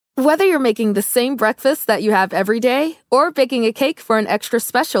Whether you're making the same breakfast that you have every day or baking a cake for an extra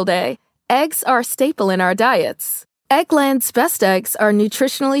special day, eggs are a staple in our diets. Eggland's best eggs are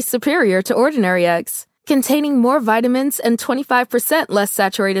nutritionally superior to ordinary eggs, containing more vitamins and 25% less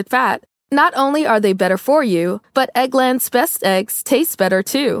saturated fat. Not only are they better for you, but Eggland's best eggs taste better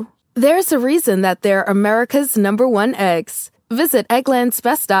too. There's a reason that they're America's #1 eggs. Visit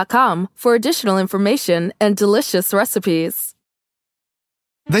egglandsbest.com for additional information and delicious recipes.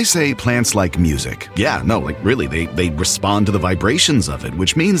 They say plants like music. Yeah, no, like really, they respond to the vibrations of it,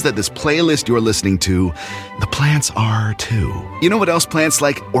 which means that this playlist you're listening to, the plants are too. You know what else plants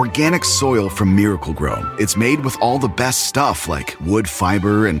like? Organic soil from Miracle-Gro. It's made with all the best stuff like wood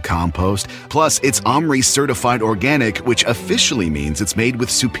fiber and compost. Plus, it's OMRI certified organic, which officially means it's made with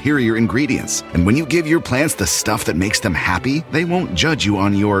superior ingredients. And when you give your plants the stuff that makes them happy, they won't judge you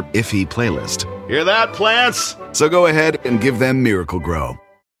on your iffy playlist. Hear that, plants? So go ahead and give them Miracle-Gro.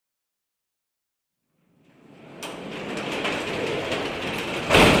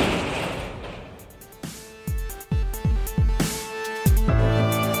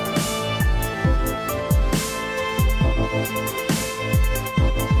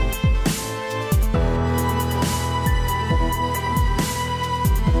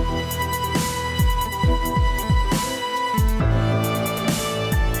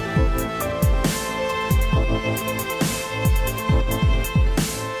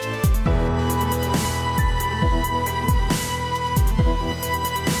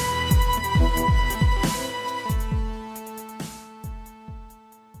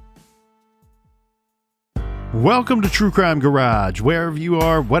 Welcome to True Crime Garage. Wherever you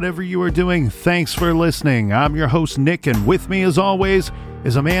are, whatever you are doing, thanks for listening. I'm your host, Nick, and with me, as always,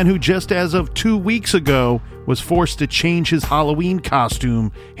 is a man who just as of 2 weeks ago was forced to change his Halloween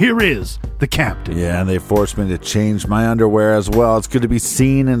costume. Here is the Captain. Yeah, and they forced me to change my underwear as well. It's good to be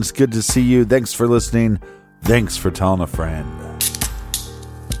seen, and it's good to see you. Thanks for listening. Thanks for telling a friend.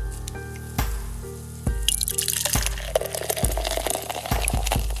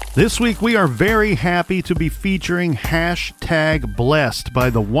 This week, we are very happy to be featuring #Blessed by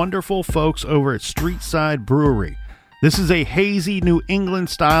the wonderful folks over at Streetside Brewery. This is a hazy New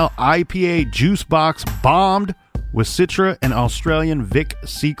England-style IPA juice box bombed with Citra and Australian Vic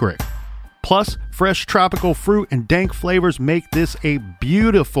Secret. Plus, fresh tropical fruit and dank flavors make this a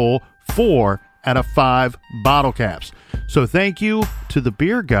beautiful 4 out of 5 bottle caps. So thank you to the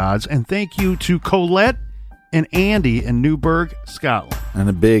beer gods, and thank you to Colette and Andy in Newburgh, Scotland. And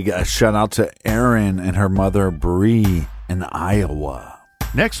a big shout out to Erin and her mother, Bree, in Iowa.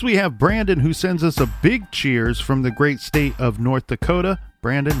 Next, we have Brandon, who sends us a big cheers from the great state of North Dakota.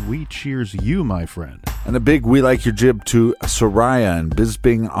 Brandon, we cheers you, my friend. And a big we like your jib to Soraya in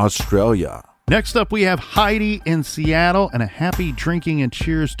Bisbing, Australia. Next up, we have Heidi in Seattle, and a happy drinking and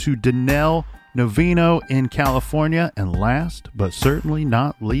cheers to Danelle Novino in California. And last, but certainly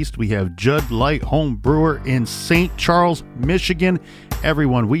not least, we have Judd Light Home Brewer in St. Charles, Michigan.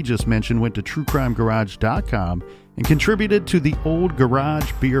 Everyone we just mentioned went to TrueCrimeGarage.com and contributed to the Old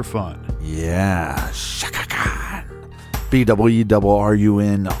Garage Beer Fund. Yeah, Shakakan.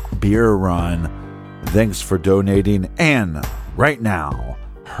 BWRUN Beer Run. Thanks for donating. And right now,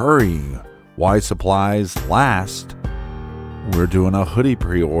 hurry. Why supplies last? We're doing a hoodie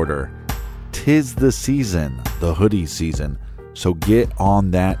pre-order. 'Tis the season, the hoodie season. So get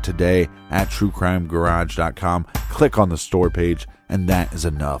on that today at TrueCrimeGarage.com. Click on the store page, and that is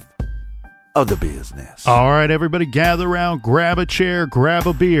enough of the business. All right, everybody, gather around, grab a chair, grab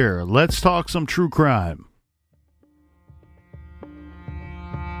a beer. Let's talk some true crime.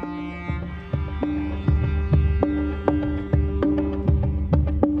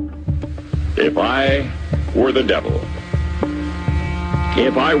 If I were the devil,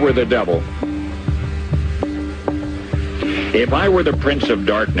 if I were the devil, if I were the prince of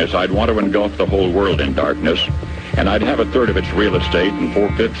darkness, I'd want to engulf the whole world in darkness, and I'd have 1/3 of its real estate and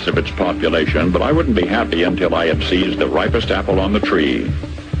 4/5 of its population, but I wouldn't be happy until I had seized the ripest apple on the tree.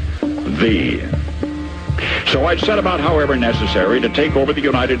 So I'd set about, however necessary, to take over the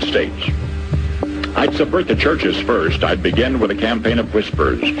United States. I'd subvert the churches first. I'd begin with a campaign of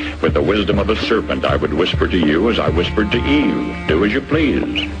whispers. With the wisdom of a serpent, I would whisper to you as I whispered to Eve, do as you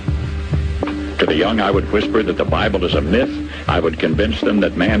please. To the young, I would whisper that the Bible is a myth. I would convince them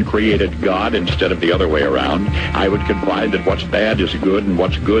that man created God instead of the other way around. I would confide that what's bad is good and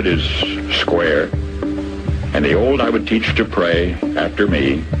what's good is square. And the old I would teach to pray after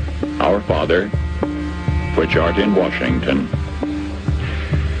me, Our Father, which art in Washington.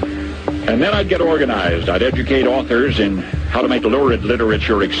 And then I'd get organized. I'd educate authors in how to make lurid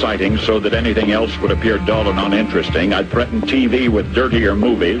literature exciting so that anything else would appear dull and uninteresting. I'd threaten TV with dirtier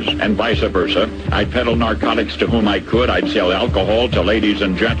movies and vice versa. I'd peddle narcotics to whom I could. I'd sell alcohol to ladies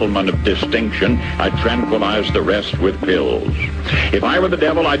and gentlemen of distinction. I'd tranquilize the rest with pills. If I were the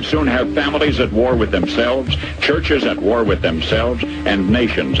devil, I'd soon have families at war with themselves, churches at war with themselves, and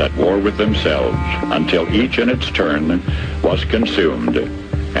nations at war with themselves, until each in its turn was consumed.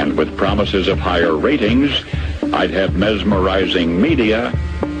 And with promises of higher ratings, I'd have mesmerizing media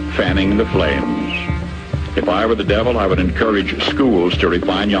fanning the flames. If I were the devil, I would encourage schools to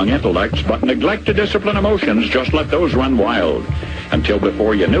refine young intellects, but neglect to discipline emotions. Just let those run wild. Until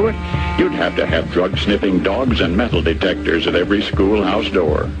before you knew it, you'd have to have drug-sniffing dogs and metal detectors at every schoolhouse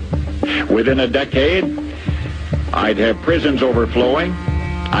door. Within a decade, I'd have prisons overflowing.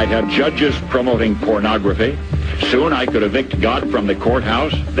 I'd have judges promoting pornography. Soon I could evict God from the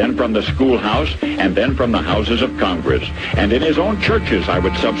courthouse, then from the schoolhouse, and then from the houses of Congress. And in his own churches, I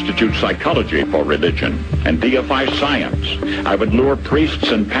would substitute psychology for religion and deify science. I would lure priests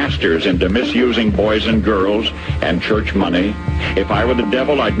and pastors into misusing boys and girls and church money. If I were the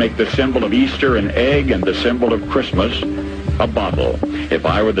devil, I'd make the symbol of Easter an egg and the symbol of Christmas a bottle. If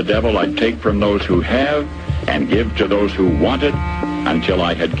I were the devil, I'd take from those who have and give to those who want it until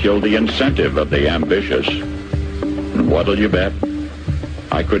I had killed the incentive of the ambitious. And what'll you bet?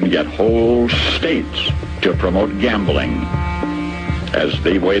 I couldn't get whole states to promote gambling as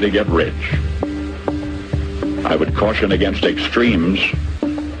the way to get rich. I would caution against extremes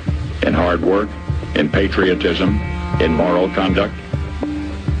in hard work, in patriotism, in moral conduct.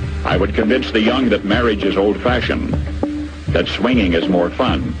 I would convince the young that marriage is old-fashioned, that swinging is more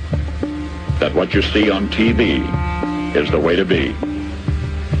fun, that what you see on TV is the way to be.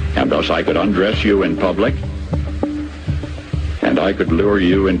 And thus I could undress you in public, and I could lure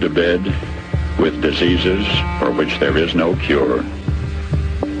you into bed with diseases for which there is no cure.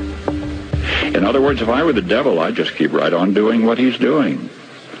 In other words, if I were the devil, I'd just keep right on doing what he's doing.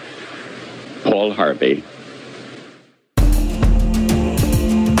 Paul Harvey.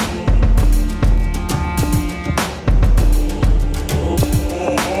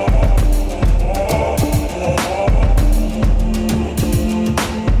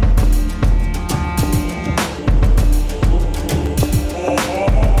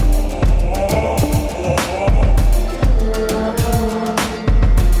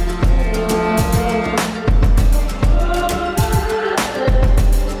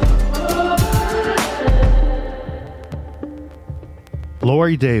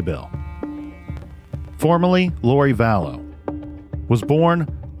 Lori Daybell, formerly Lori Vallow, was born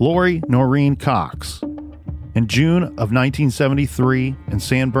Lori Noreen Cox in June of 1973 in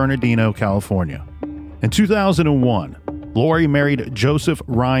San Bernardino, California. In 2001, Lori married Joseph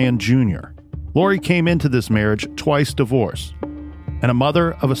Ryan Jr. Lori came into this marriage twice divorced and a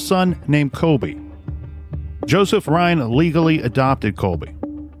mother of a son named Colby. Joseph Ryan legally adopted Colby.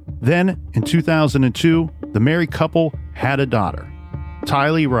 Then, in 2002, the married couple had a daughter,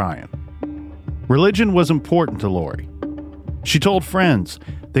 Tylee Ryan. Religion was important to Lori. She told friends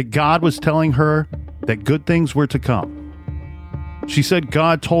that God was telling her that good things were to come. She said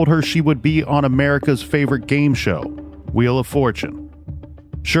God told her she would be on America's favorite game show, Wheel of Fortune.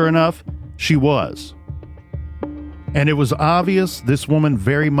 Sure enough, she was. And it was obvious this woman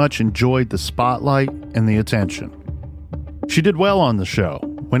very much enjoyed the spotlight and the attention. She did well on the show,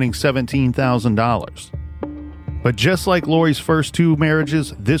 winning $17,000. But just like Lori's first two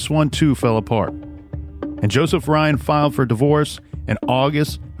marriages, this one too fell apart. And Joseph Ryan filed for divorce in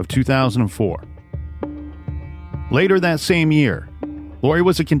August of 2004. Later that same year, Lori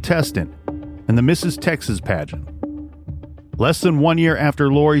was a contestant in the Mrs. Texas pageant. Less than 1 year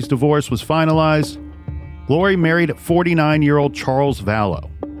after Lori's divorce was finalized, Lori married 49-year-old Charles Vallow.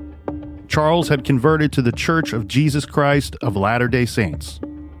 Charles had converted to the Church of Jesus Christ of Latter-day Saints.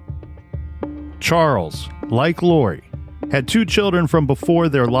 Charles, like Lori, had two children from before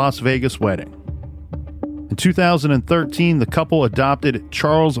their Las Vegas wedding. In 2013, the couple adopted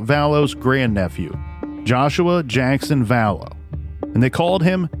Charles Vallow's grandnephew, Joshua Jackson Vallow, and they called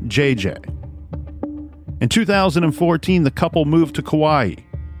him JJ. In 2014, the couple moved to Kauai,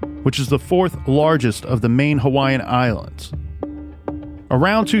 which is the fourth largest of the main Hawaiian islands.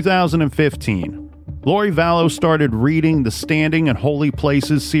 Around 2015, Lori Vallow started reading the Standing and Holy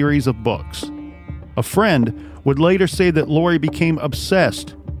Places series of books. A friend would later say that Lori became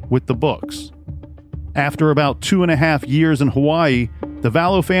obsessed with the books. After about 2.5 years in Hawaii, the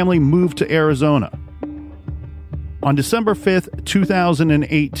Vallow family moved to Arizona. On December 5th,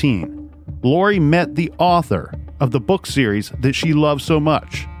 2018, Lori met the author of the book series that she loved so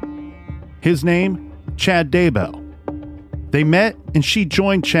much. His name, Chad Daybell. They met and she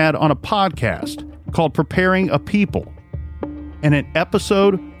joined Chad on a podcast called Preparing a People, and an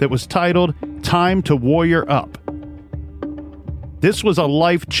episode that was titled Time to Warrior Up. This was a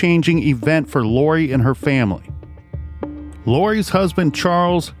life-changing event for Lori and her family. Lori's husband,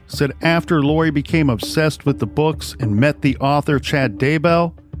 Charles, said after Lori became obsessed with the books and met the author Chad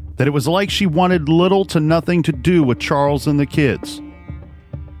Daybell, that it was like she wanted little to nothing to do with Charles and the kids.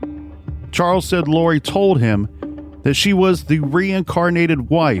 Charles said Lori told him that she was the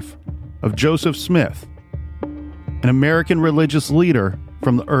reincarnated wife of Joseph Smith, an American religious leader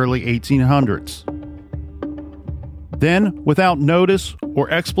from the early 1800s. Then, without notice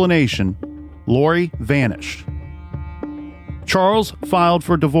or explanation, Lori vanished. Charles filed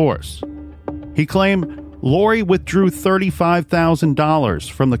for divorce. He claimed Lori withdrew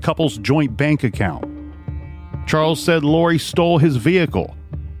 $35,000 from the couple's joint bank account. Charles said Lori stole his vehicle,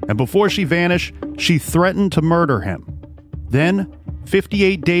 and before she vanished, she threatened to murder him. Then,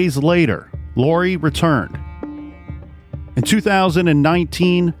 58 days later, Lori returned. In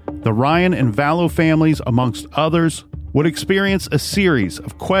 2019, the Ryan and Vallow families, amongst others, would experience a series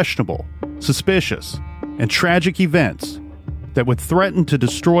of questionable, suspicious, and tragic events that would threaten to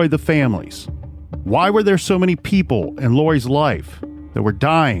destroy the families. Why were there so many people in Lori's life that were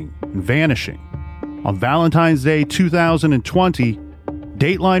dying and vanishing? On Valentine's Day 2020,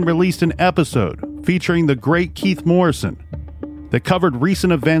 Dateline released an episode featuring the great Keith Morrison that covered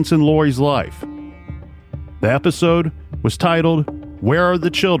recent events in Lori's life. The episode was titled, Where Are the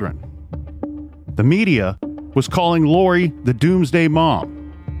Children? The media was calling Lori the Doomsday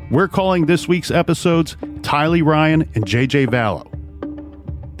Mom. We're calling this week's episodes Tylee Ryan and JJ Vallow.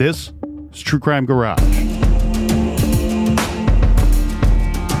 This is True Crime Garage.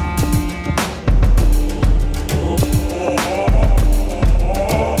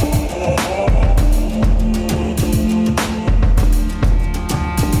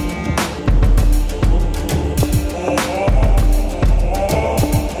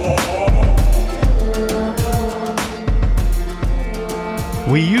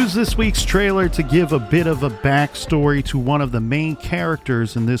 We use this week's trailer to give a bit of a backstory to one of the main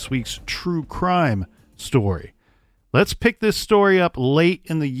characters in this week's true crime story. Let's pick this story up late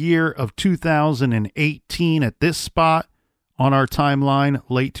in the year of 2018 at this spot on our timeline,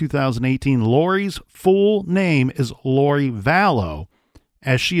 late 2018. Lori's full name is Lori Vallow,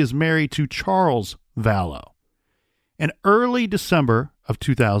 as she is married to Charles Vallow. In early December of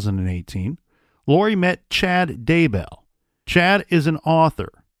 2018, Lori met Chad Daybell. Chad is an author.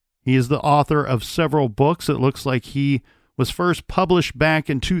 He is the author of several books. It looks like he was first published back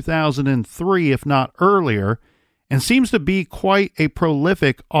in 2003, if not earlier, and seems to be quite a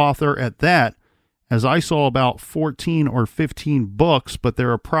prolific author at that, as I saw about 14 or 15 books, but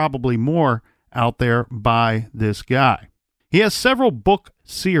there are probably more out there by this guy. He has several book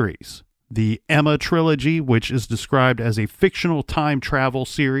series. The Emma trilogy, which is described as a fictional time travel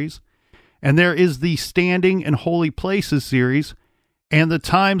series, and there is the Standing in Holy Places series and the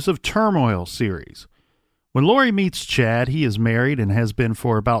Times of Turmoil series. When Lori meets Chad, he is married and has been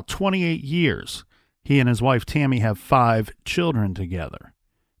for about 28 years. He and his wife Tammy have 5 children together.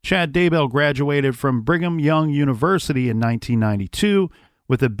 Chad Daybell graduated from Brigham Young University in 1992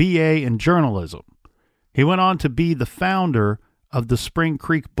 with a BA in journalism. He went on to be the founder of the Spring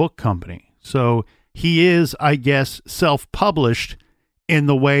Creek Book Company. So he is, I guess, self-published in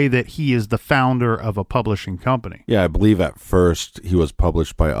the way that he is the founder of a publishing company. Yeah, I believe at first he was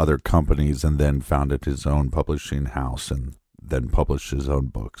published by other companies and then founded his own publishing house and then published his own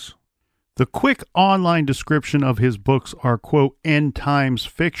books. The quick online description of his books are, quote, end times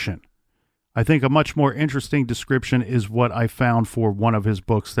fiction. I think a much more interesting description is what I found for one of his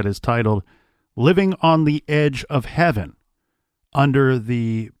books that is titled Living on the Edge of Heaven. Under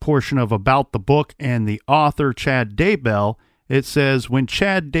the portion of About the Book and the author, Chad Daybell, it says, when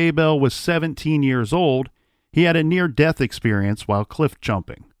Chad Daybell was 17 years old, he had a near-death experience while cliff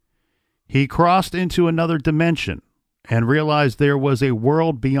jumping. He crossed into another dimension and realized there was a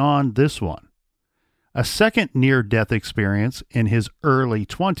world beyond this one. A second near-death experience in his early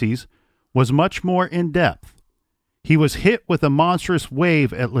 20s was much more in-depth. He was hit with a monstrous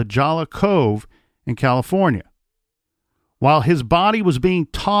wave at La Jolla Cove in California. While his body was being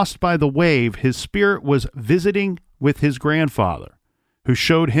tossed by the wave, his spirit was visiting with his grandfather, who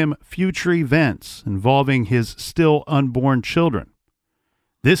showed him future events involving his still unborn children.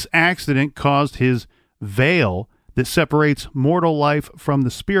 This accident caused his veil that separates mortal life from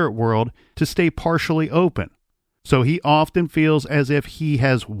the spirit world to stay partially open, so he often feels as if he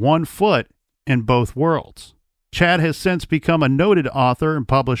has one foot in both worlds. Chad has since become a noted author and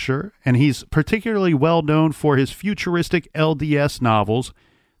publisher, and he's particularly well known for his futuristic LDS novels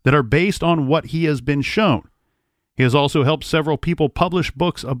that are based on what he has been shown. He has also helped several people publish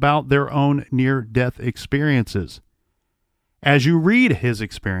books about their own near-death experiences. As you read his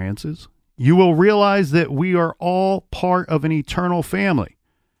experiences, you will realize that we are all part of an eternal family.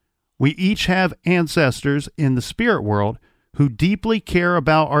 We each have ancestors in the spirit world who deeply care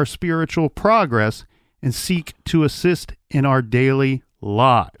about our spiritual progress and seek to assist in our daily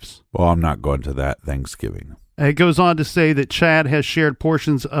lives. Well, I'm not going to that Thanksgiving. It goes on to say that Chad has shared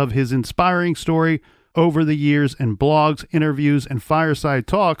portions of his inspiring story over the years in blogs, interviews, and fireside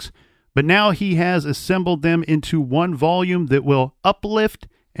talks, but now he has assembled them into one volume that will uplift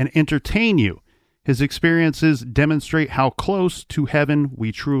and entertain you. His experiences demonstrate how close to heaven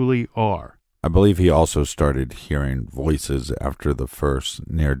we truly are. I believe he also started hearing voices after the first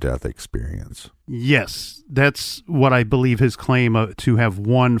near-death experience. Yes, that's what I believe his claim to have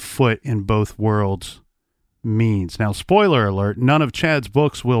one foot in both worlds means. Now, spoiler alert, none of Chad's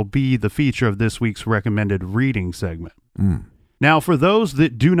books will be the feature of this week's recommended reading segment. Now, for those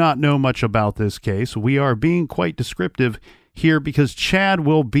that do not know much about this case, we are being quite descriptive here because Chad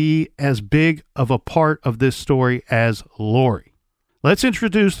will be as big of a part of this story as Lori. Let's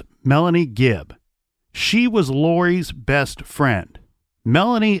introduce Melanie Gibb. She was Lori's best friend.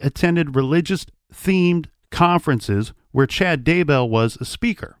 Melanie attended religious-themed conferences where Chad Daybell was a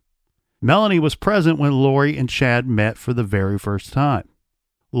speaker. Melanie was present when Lori and Chad met for the very first time.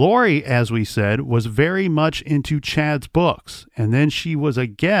 Lori, as we said, was very much into Chad's books, and then she was a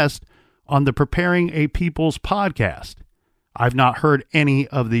guest on the Preparing a People's podcast. I've not heard any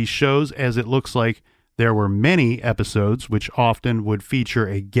of these shows, as it looks like there were many episodes which often would feature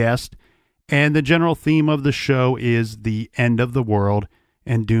a guest, and the general theme of the show is the end of the world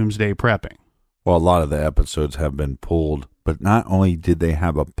and doomsday prepping. Well, a lot of the episodes have been pulled, but not only did they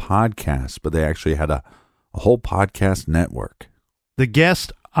have a podcast, but they actually had a whole podcast network. The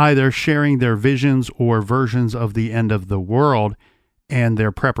guests either sharing their visions or versions of the end of the world and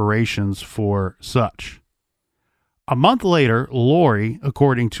their preparations for such. A month later, Lori,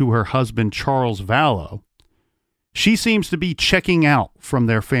 according to her husband Charles Vallow, she seems to be checking out from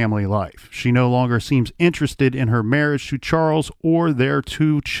their family life. She no longer seems interested in her marriage to Charles or their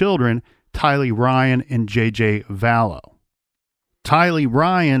two children, Tylee Ryan and JJ Vallow. Tylee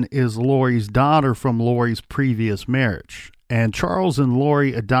Ryan is Lori's daughter from Lori's previous marriage, and Charles and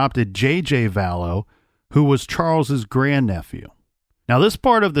Lori adopted JJ Vallow, who was Charles's grandnephew. Now, this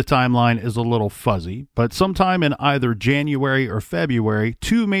part of the timeline is a little fuzzy, but sometime in either January or February,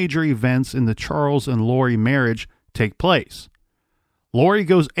 two major events in the Charles and Lori marriage take place. Lori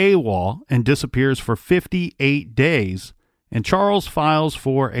goes AWOL and disappears for 58 days, and Charles files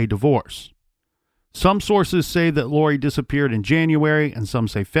for a divorce. Some sources say that Lori disappeared in January, and some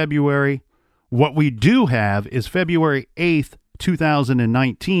say February. What we do have is February 8th,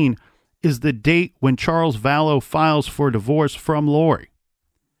 2019, is the date when Charles Vallow files for divorce from Lori.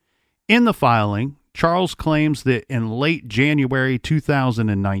 In the filing, Charles claims that in late January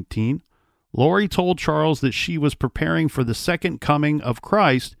 2019, Lori told Charles that she was preparing for the second coming of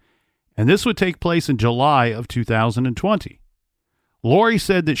Christ, and this would take place in July of 2020. Lori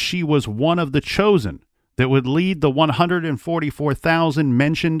said that she was one of the chosen that would lead the 144,000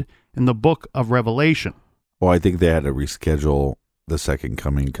 mentioned in the book of Revelation. Well, I think they had to reschedule the second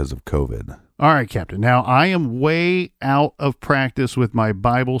coming because of COVID. All right, Captain. Now, I am way out of practice with my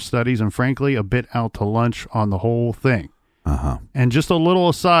Bible studies and, frankly, a bit out to lunch on the whole thing. And just a little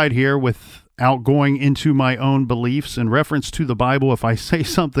aside here, without going into my own beliefs in reference to the Bible, if I say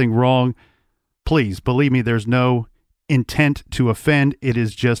something wrong, please believe me, there's no intent to offend. It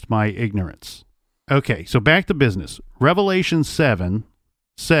is just my ignorance. Okay, so back to business. Revelation 7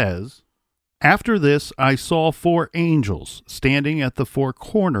 says, "After this I saw 4 angels standing at the 4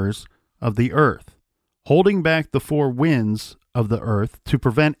 corners of the earth, holding back the 4 winds of the earth to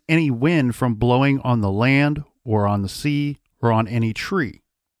prevent any wind from blowing on the land or on the sea or on any tree.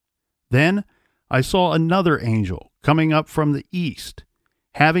 Then I saw another angel coming up from the east,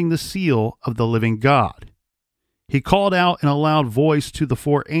 having the seal of the living God. He called out in a loud voice to the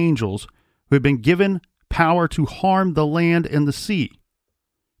 4 angels who had been given power to harm the land and the sea.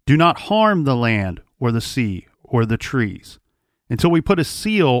 Do not harm the land or the sea or the trees until we put a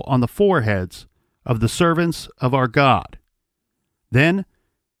seal on the foreheads of the servants of our God." Then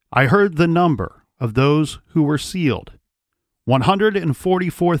I heard the number of those who were sealed,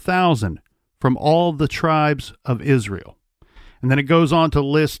 144,000 from all the tribes of Israel. And then it goes on to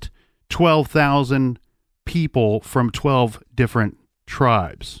list 12,000 people from 12 different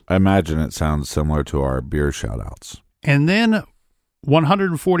tribes. I imagine it sounds similar to our beer shout-outs. And then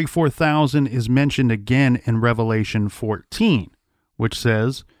 144,000 is mentioned again in Revelation 14, which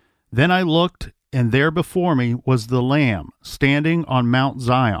says, "Then I looked, and there before me was the Lamb standing on Mount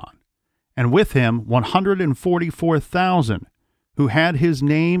Zion, and with him 144,000 who had his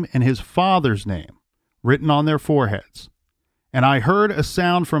name and his Father's name written on their foreheads. And I heard a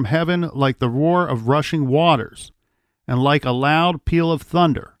sound from heaven like the roar of rushing waters, and like a loud peal of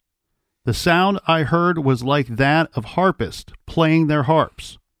thunder. The sound I heard was like that of harpists playing their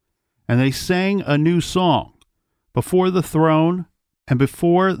harps. And they sang a new song before the throne and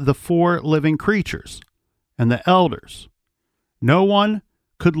before the 4 living creatures and the elders. No one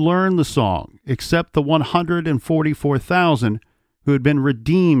could learn the song except the 144,000 who had been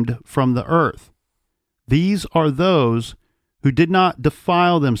redeemed from the earth. These are those who did not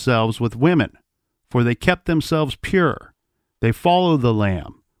defile themselves with women, for they kept themselves pure. They follow the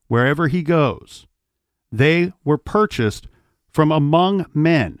Lamb wherever he goes. They were purchased from among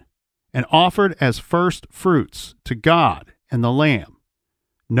men and offered as first fruits to God and the Lamb.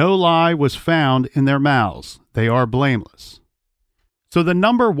 No lie was found in their mouths. They are blameless." So the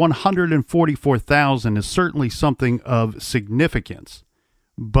number 144,000 is certainly something of significance,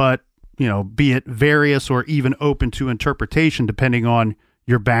 but, be it various or even open to interpretation depending on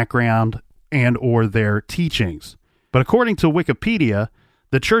your background and or their teachings. But according to Wikipedia,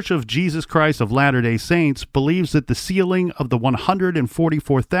 the Church of Jesus Christ of Latter-day Saints believes that the sealing of the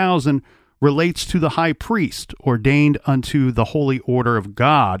 144,000 relates to the high priest ordained unto the holy order of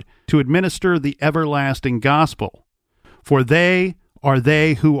God to administer the everlasting gospel. For they are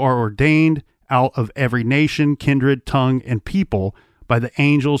they who are ordained out of every nation, kindred, tongue, and people by the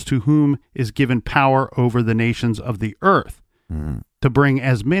angels to whom is given power over the nations of the earth, to bring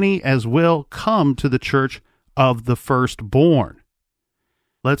as many as will come to the church of the firstborn.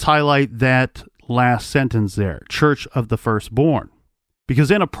 Let's highlight that last sentence there, church of the firstborn. Because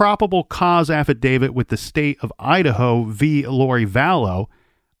in a probable cause affidavit with the state of Idaho v. Lori Vallow,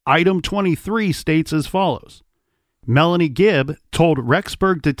 item 23 states as follows. Melanie Gibb told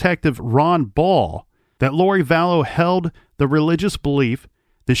Rexburg detective Ron Ball that Lori Vallow held the religious belief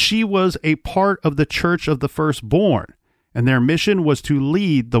that she was a part of the Church of the Firstborn, and their mission was to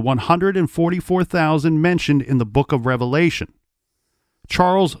lead the 144,000 mentioned in the book of Revelation.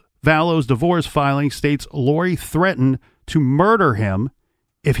 Charles Vallow's divorce filing states Lori threatened to murder him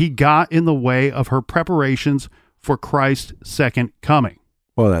if he got in the way of her preparations for Christ's second coming.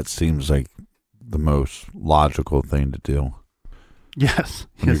 Well, that seems like the most logical thing to do. Yes.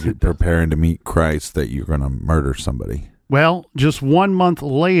 When you're preparing to meet Christ, that you're going to murder somebody. Well, just 1 month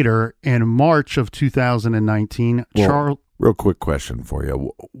later, in March of 2019, Real quick question for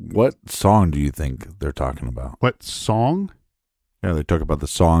you. What song do you think they're talking about? What song? Yeah, they talk about the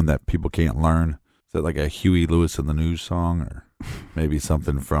song that people can't learn. Is it like a Huey Lewis and the News song, or maybe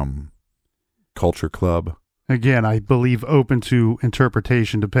something from Culture Club? Again, I believe open to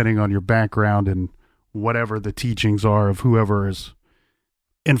interpretation depending on your background and whatever the teachings are of whoever is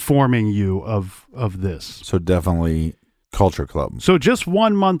informing you of this. So definitely Culture Club. So just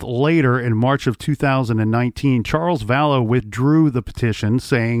 1 month later, in March of 2019, Charles Vallow withdrew the petition,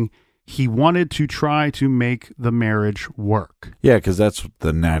 saying he wanted to try to make the marriage work. Yeah, because that's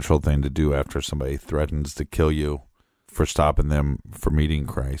the natural thing to do after somebody threatens to kill you for stopping them from meeting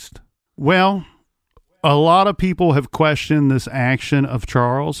Christ. Well, a lot of people have questioned this action of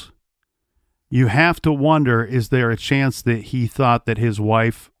Charles. You have to wonder, is there a chance that he thought that his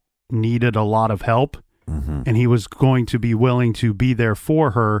wife needed a lot of help, and he was going to be willing to be there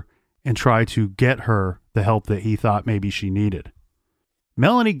for her and try to get her the help that he thought maybe she needed?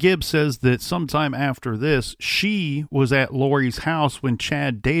 Melanie Gibb says that sometime after this, she was at Lori's house when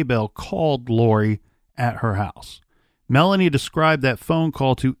Chad Daybell called Lori at her house. Melanie described that phone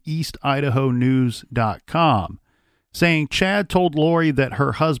call to EastIdahoNews.com, saying Chad told Lori that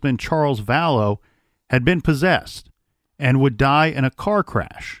her husband, Charles Vallow, had been possessed and would die in a car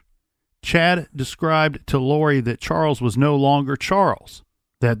crash. Chad described to Lori that Charles was no longer Charles,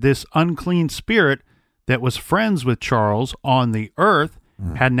 that this unclean spirit that was friends with Charles on the earth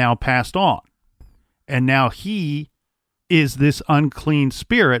had now passed on. And now he is this unclean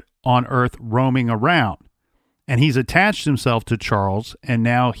spirit on earth roaming around. And he's attached himself to Charles, and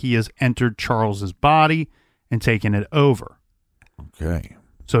now he has entered Charles's body and taken it over. Okay.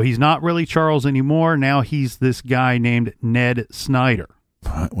 So he's not really Charles anymore. Now he's this guy named Ned Snyder.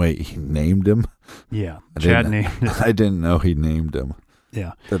 Wait, he named him? Yeah, Chad named him. I didn't know he named him.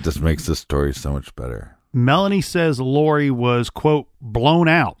 Yeah. That just makes the story so much better. Melanie says Lori was, quote, blown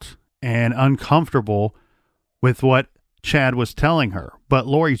out and uncomfortable with what Chad was telling her, but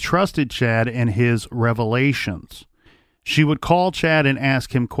Lori trusted Chad and his revelations. She would call Chad and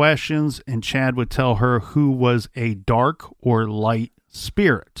ask him questions, and Chad would tell her who was a dark or light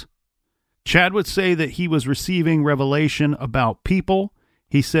spirit. Chad would say that he was receiving revelation about people.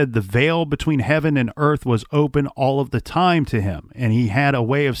 He said the veil between heaven and earth was open all of the time to him, and he had a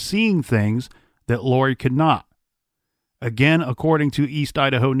way of seeing things that Lori could not. Again, according to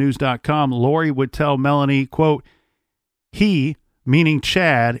EastIdahoNews.com, Lori would tell Melanie, quote, "He, meaning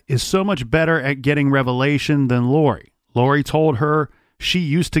Chad, is so much better at getting revelation than Lori. Lori told her she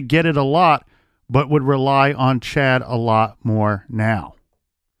used to get it a lot, but would rely on Chad a lot more now."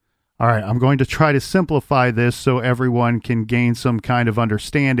 All right, I'm going to try to simplify this so everyone can gain some kind of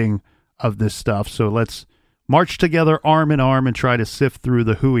understanding of this stuff. So let's march together arm in arm and try to sift through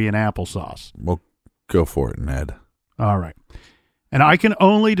the hooey and applesauce. Well, go for it, Ned. All right. And I can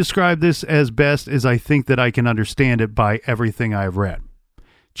only describe this as best as I think that I can understand it by everything I've read.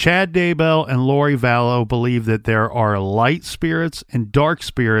 Chad Daybell and Lori Vallow believe that there are light spirits and dark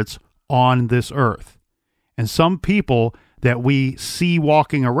spirits on this earth. And some people that we see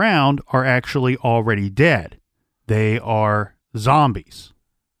walking around are actually already dead. They are zombies.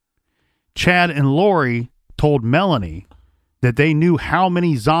 Chad and Lori told Melanie that they knew how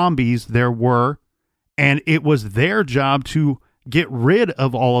many zombies there were, and it was their job to get rid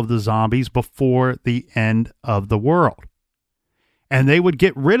of all of the zombies before the end of the world. And they would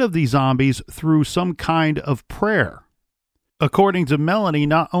get rid of these zombies through some kind of prayer. According to Melanie,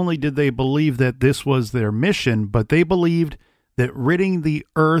 not only did they believe that this was their mission, but they believed that ridding the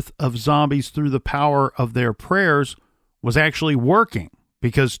earth of zombies through the power of their prayers was actually working,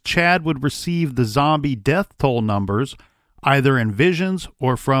 because Chad would receive the zombie death toll numbers either in visions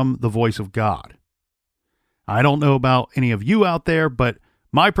or from the voice of God. I don't know about any of you out there, but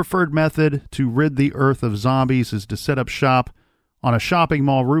my preferred method to rid the earth of zombies is to set up shop on a shopping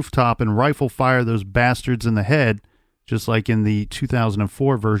mall rooftop and rifle fire those bastards in the head, just like in the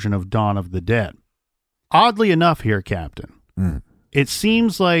 2004 version of Dawn of the Dead. Oddly enough here, Captain, it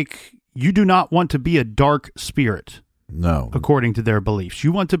seems like you do not want to be a dark spirit. No. According to their beliefs.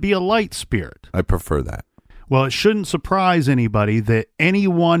 You want to be a light spirit. I prefer that. Well, it shouldn't surprise anybody that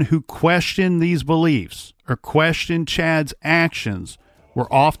anyone who questioned these beliefs or questioned Chad's actions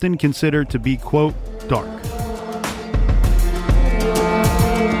were often considered to be, quote, dark.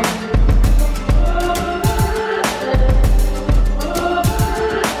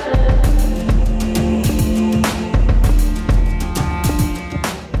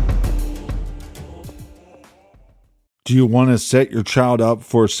 Do you want to set your child up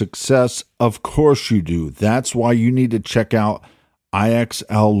for success? Of course you do. That's why you need to check out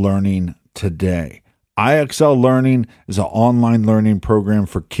IXL Learning today. IXL Learning is an online learning program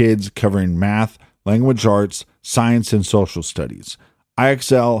for kids covering math, language arts, science, and social studies.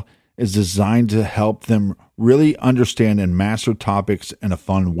 IXL is designed to help them really understand and master topics in a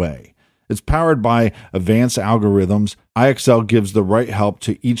fun way. It's powered by advanced algorithms. IXL gives the right help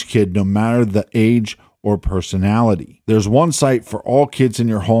to each kid, no matter the age or personality. There's one site for all kids in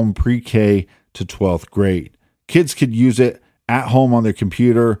your home pre-K to 12th grade. Kids could use it at home on their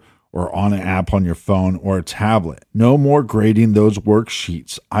computer or on an app on your phone or a tablet. No more grading those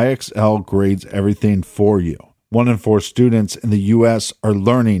worksheets. IXL grades everything for you. 1 in 4 students in the U.S. are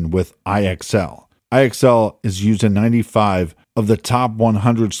learning with IXL. IXL is used in 95 of the top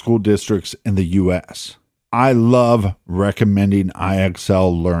 100 school districts in the U.S. I love recommending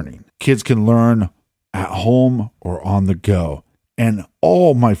IXL Learning. Kids can learn at home or on the go. And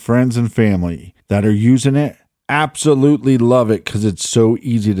all my friends and family that are using it absolutely love it because it's so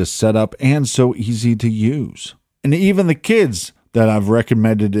easy to set up and so easy to use. And even the kids that I've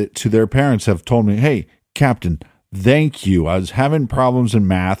recommended it to their parents have told me, hey, Captain, thank you. I was having problems in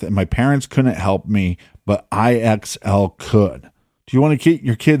math and my parents couldn't help me, but IXL could. Do you want to get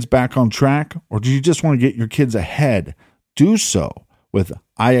your kids back on track, or do you just want to get your kids ahead? Do so with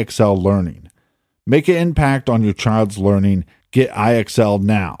IXL Learning. Make an impact on your child's learning. Get IXL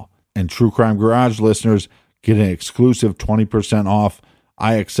now. And True Crime Garage listeners get an exclusive 20% off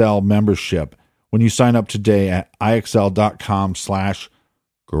IXL membership when you sign up today at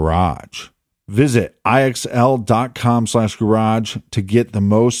IXL.com/garage. Visit IXL.com/garage to get the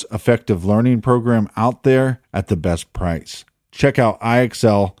most effective learning program out there at the best price. Check out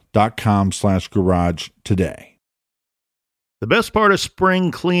IXL.com/garage today. The best part of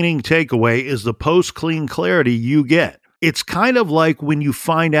spring cleaning takeaway is the post-clean clarity you get. It's kind of like when you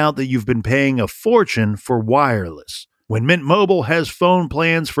find out that you've been paying a fortune for wireless. When Mint Mobile has phone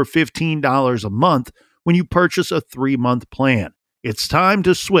plans for $15 a month when you purchase a 3-month plan. It's time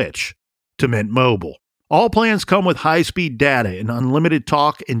to switch to Mint Mobile. All plans come with high-speed data and unlimited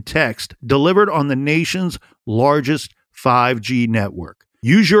talk and text delivered on the nation's largest 5G network.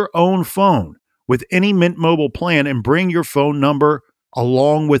 Use your own phone with any Mint Mobile plan and bring your phone number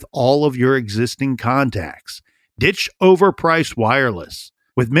along with all of your existing contacts. Ditch overpriced wireless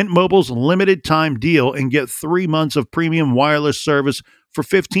with Mint Mobile's limited time deal and get 3 months of premium wireless service for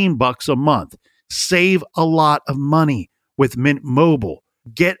 $15 a month. Save a lot of money with Mint Mobile.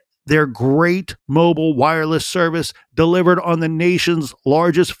 Get their great mobile wireless service delivered on the nation's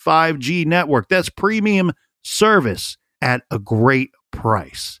largest 5G network. That's premium service at a great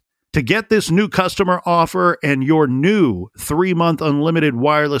price. To get this new customer offer and your new 3-month unlimited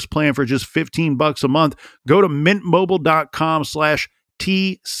wireless plan for just $15 a month, go to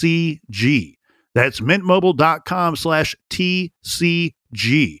mintmobile.com/TCG. That's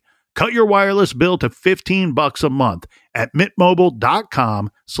mintmobile.com/TCG. Cut your wireless bill to $15 a month at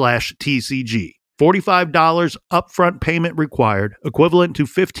mintmobile.com/TCG. $45 upfront payment required, equivalent to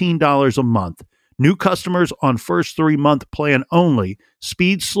 $15 a month. New customers on first 3-month plan only.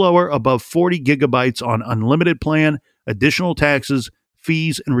 Speed slower above 40 gigabytes on unlimited plan. Additional taxes,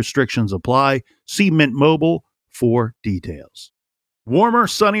 fees, and restrictions apply. See Mint Mobile for details. Warmer,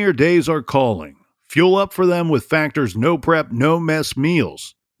 sunnier days are calling. Fuel up for them with Factor's no prep, no mess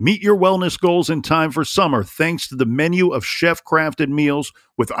meals. Meet your wellness goals in time for summer thanks to the menu of chef-crafted meals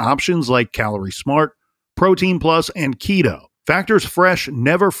with options like Calorie Smart, Protein Plus, and Keto. Factor's fresh,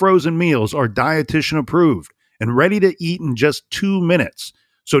 never frozen meals are dietitian approved and ready to eat in just 2 minutes.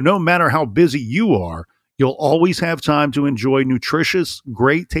 So no matter how busy you are, you'll always have time to enjoy nutritious,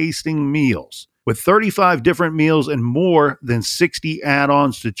 great tasting meals. With 35 different meals and more than 60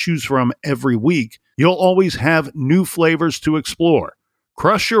 add-ons to choose from every week, you'll always have new flavors to explore.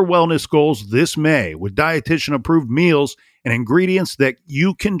 Crush your wellness goals this May with dietitian approved meals and ingredients that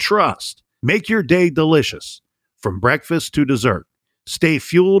you can trust. Make your day delicious. From breakfast to dessert, stay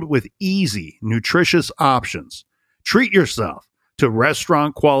fueled with easy, nutritious options. Treat yourself to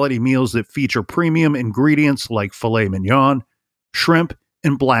restaurant-quality meals that feature premium ingredients like filet mignon, shrimp,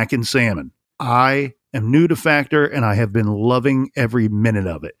 and blackened salmon. I am new to Factor, and I have been loving every minute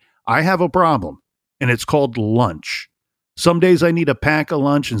of it. I have a problem, and it's called lunch. Some days I need to pack a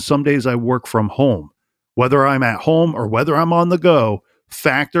lunch, and some days I work from home. Whether I'm at home or whether I'm on the go,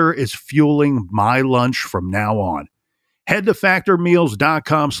 Factor is fueling my lunch from now on. Head to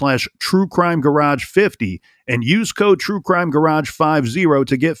factormeals.com/truecrimegarage50 and use code truecrimegarage50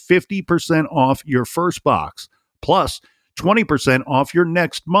 to get 50% off your first box, plus 20% off your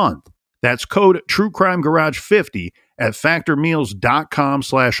next month. That's code truecrimegarage50 at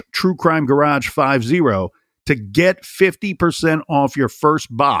factormeals.com/truecrimegarage50 to get 50% off your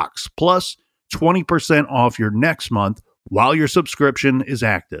first box, plus 20% off your next month while your subscription is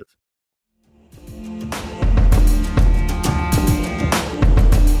active.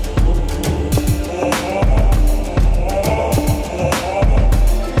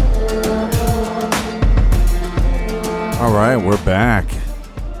 All right, we're back.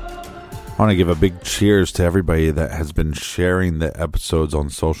 I want to give a big cheers to everybody that has been sharing the episodes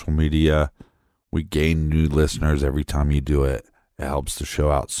on social media. We gain new listeners every time you do it. It helps the show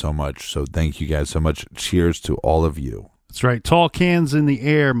out so much. So thank you guys so much. Cheers to all of you. That's right. Tall cans in the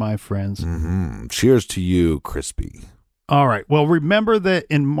air, my friends. Mm-hmm. Cheers to you, Crispy. All right. Well, remember that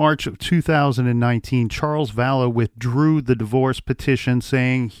in March of 2019, Charles Vallow withdrew the divorce petition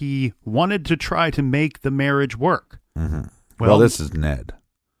saying he wanted to try to make the marriage work. Mm-hmm. Well, this is Ned.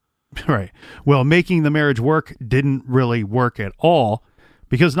 Right. Well, making the marriage work didn't really work at all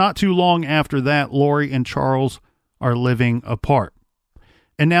because not too long after that, Lori and Charles are living apart.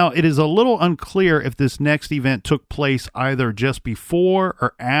 And now it is a little unclear if this next event took place either just before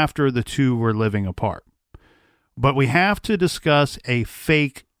or after the two were living apart. But we have to discuss a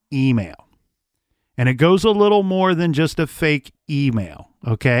fake email. And it goes a little more than just a fake email,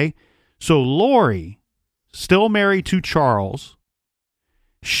 okay? So Lori, still married to Charles,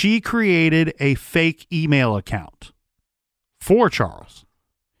 she created a fake email account for Charles.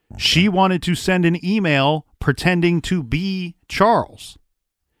 She wanted to send an email pretending to be Charles.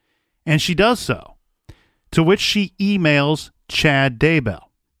 And she does so, to which she emails Chad Daybell.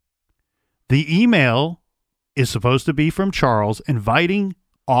 The email is supposed to be from Charles inviting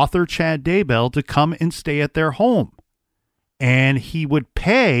author Chad Daybell to come and stay at their home. And he would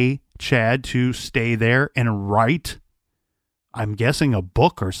pay Chad to stay there and write, I'm guessing, a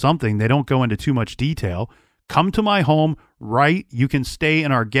book or something. They don't go into too much detail. Come to my home, write. You can stay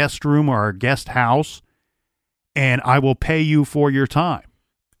in our guest room or our guest house, and I will pay you for your time.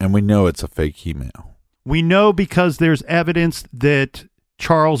 And we know it's a fake email. We know because there's evidence that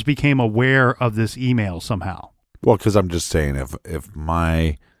Charles became aware of this email somehow? Well, because I'm just saying, if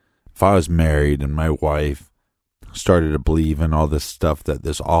I was married and my wife started to believe in all this stuff that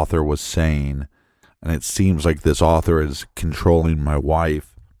this author was saying, and it seems like this author is controlling my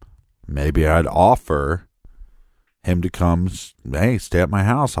wife, maybe I'd offer him to come, hey, stay at my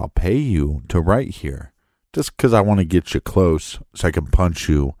house. I'll pay you to write here. Just because I want to get you close so I can punch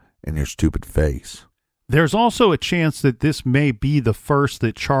you in your stupid face. There's also a chance that this may be the first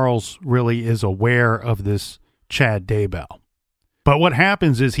that Charles really is aware of this Chad Daybell. But what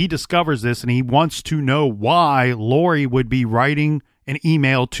happens is he discovers this and he wants to know why Lori would be writing an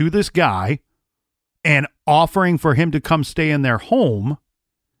email to this guy and offering for him to come stay in their home.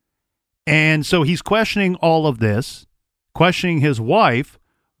 And so he's questioning all of this, questioning his wife.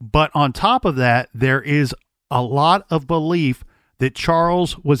 But on top of that, there is a lot of belief that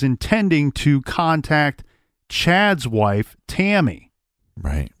Charles was intending to contact Chad's wife, Tammy.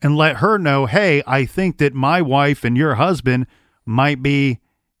 Right. And let her know, hey, I think that my wife and your husband might be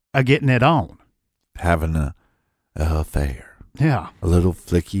getting it on. Having a affair. Yeah. A little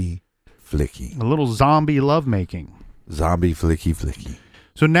flicky. A little zombie lovemaking. Zombie flicky.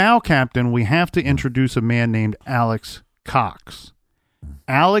 So now, Captain, we have to introduce a man named Alex Cox.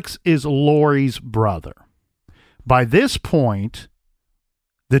 Alex is Lori's brother. By this point,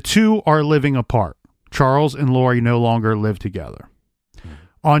 the two are living apart. Charles and Lori no longer live together.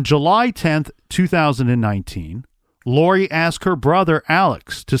 On July 10th, 2019, Lori asked her brother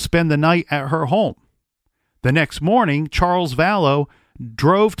Alex to spend the night at her home. The next morning, Charles Vallow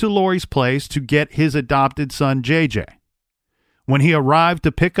drove to Lori's place to get his adopted son, JJ. When he arrived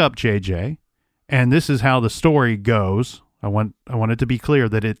to pick up JJ, and this is how the story goes, I want it to be clear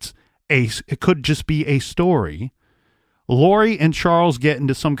that it could just be a story. Lori and Charles get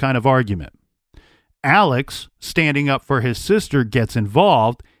into some kind of argument. Alex, standing up for his sister, gets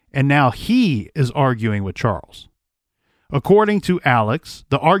involved, and now he is arguing with Charles. According to Alex,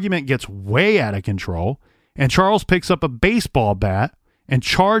 the argument gets way out of control, and Charles picks up a baseball bat and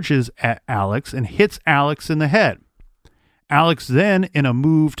charges at Alex and hits Alex in the head. Alex then, in a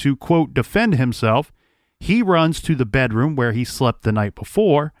move to, quote, defend himself, he runs to the bedroom where he slept the night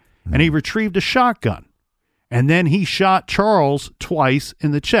before, and he retrieved a shotgun. And then he shot Charles twice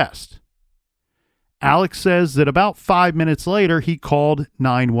in the chest. Alex says that about 5 minutes later, he called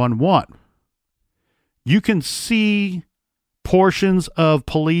 911. You can see portions of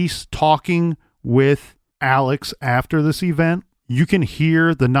police talking with Alex after this event. You can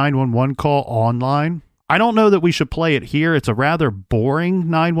hear the 911 call online. I don't know that we should play it here. It's a rather boring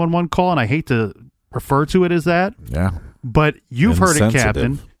 911 call, and I hate to refer to it as that. Yeah. But you've heard it,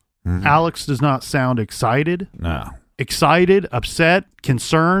 Captain. Mm-hmm. Alex does not sound excited. No. Excited, upset,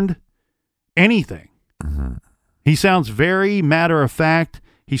 concerned, anything. Mm-hmm. He sounds very matter of fact.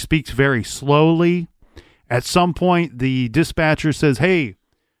 He speaks very slowly. At some point, the dispatcher says, hey,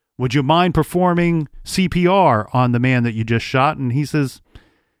 would you mind performing CPR on the man that you just shot? And he says,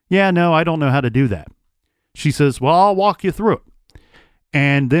 yeah, no, I don't know how to do that. She says, well, I'll walk you through it.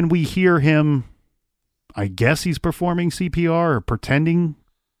 And then we hear him, I guess he's performing CPR or pretending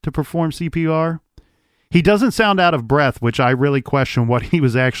to perform CPR. He doesn't sound out of breath, which I really question what he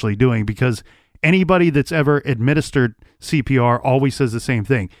was actually doing, because anybody that's ever administered CPR always says the same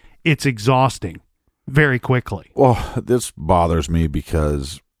thing. It's exhausting very quickly. Well, this bothers me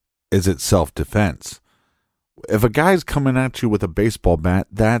because is it self-defense? If a guy's coming at you with a baseball bat,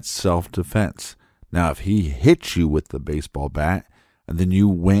 that's self-defense. Now, if he hits you with the baseball bat and then you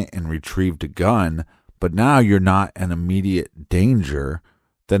went and retrieved a gun, but now you're not in immediate danger,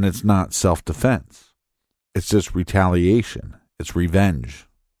 then it's not self-defense. It's just retaliation. It's revenge.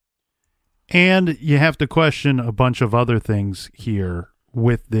 And you have to question a bunch of other things here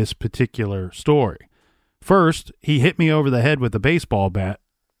with this particular story. First, he hit me over the head with a baseball bat.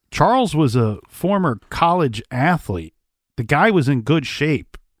 Charles was a former college athlete. The guy was in good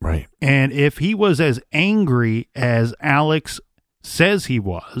shape. Right. And if he was as angry as Alex says he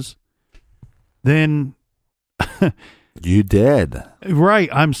was, then... You dead. Right.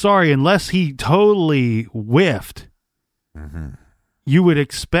 I'm sorry. Unless he totally whiffed, you would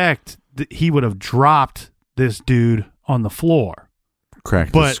expect that he would have dropped this dude on the floor.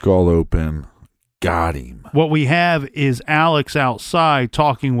 Cracked his skull open. Got him. What we have is Alex outside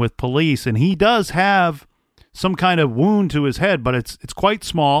talking with police, and he does have some kind of wound to his head, but it's quite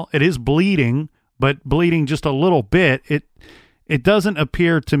small. It is bleeding, but bleeding just a little bit. It doesn't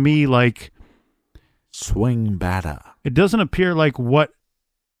appear to me like swing batter. It doesn't appear like what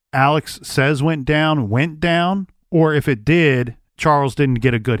Alex says went down, or if it did, Charles didn't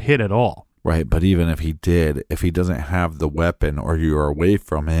get a good hit at all. Right, but even if he did, if he doesn't have the weapon or you're away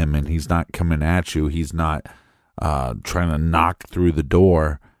from him and he's not coming at you, he's not trying to knock through the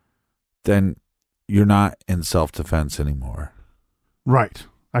door, then you're not in self-defense anymore. Right.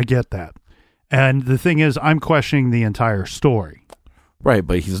 I get that. And the thing is, I'm questioning the entire story. Right,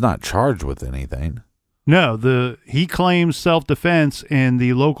 but he's not charged with anything. No, he claims self-defense and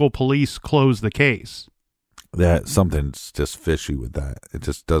the local police closed the case. That something's just fishy with that. It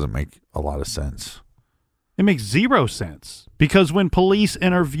just doesn't make a lot of sense. It makes zero sense because when police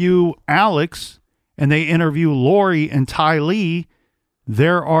interview Alex and they interview Lori and Ty Lee,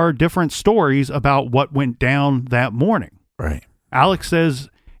 there are different stories about what went down that morning. Right. Alex says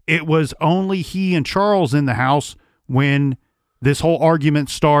it was only he and Charles in the house when this whole argument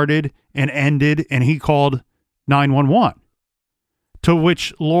started and ended, and he called 911. To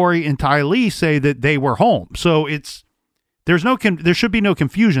which Lori and Ty Lee say that they were home. So there should be no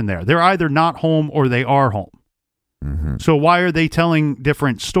confusion there. They're either not home or they are home. Mm-hmm. So why are they telling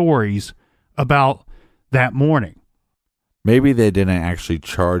different stories about that morning? Maybe they didn't actually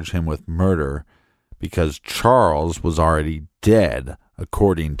charge him with murder because Charles was already dead,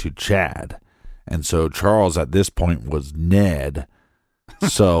 according to Chad. And so Charles at this point was Ned.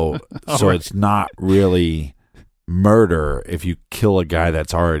 So Right. It's not really murder if you kill a guy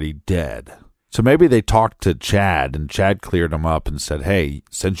that's already dead. So maybe they talked to Chad and Chad cleared him up and said, hey,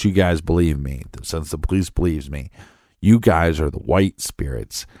 since you guys believe me, since the police believes me, you guys are the white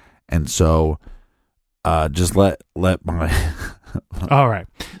spirits. And so just let my... All right.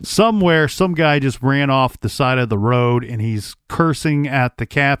 Somewhere, some guy just ran off the side of the road and he's cursing at the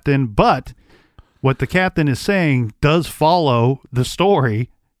captain. But what the captain is saying does follow the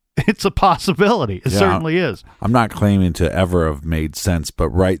story. It's a possibility. It certainly is. I'm not claiming to ever have made sense, but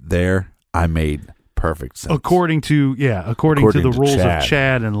right there, I made perfect sense. According to the rules of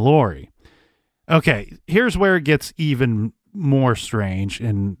Chad and Lori. Okay, here's where it gets even more strange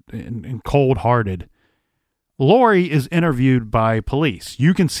and cold-hearted. Lori is interviewed by police.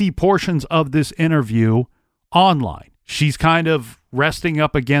 You can see portions of this interview online. She's kind of resting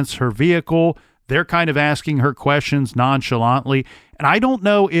up against her vehicle. They're kind of asking her questions nonchalantly. And I don't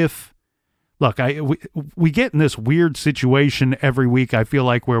know if, look, we get in this weird situation every week, I feel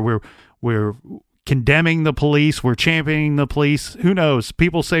like, where we're condemning the police, we're championing the police. Who knows?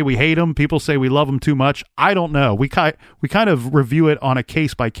 People say we hate them. People say we love them too much. I don't know. We kind of review it on a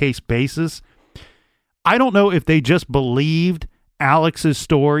case-by-case basis. I don't know if they just believed Alex's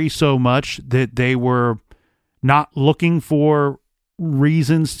story so much that they were not looking for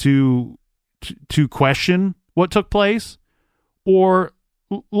reasons to question what took place, or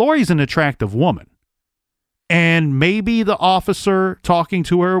Lori's an attractive woman. And maybe the officer talking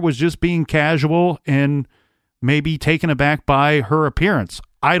to her was just being casual and maybe taken aback by her appearance.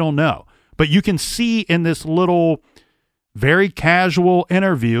 I don't know. But you can see in this little very casual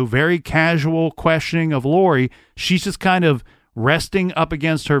interview, very casual questioning of Lori, she's just kind of resting up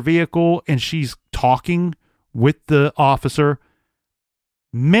against her vehicle and she's talking with the officer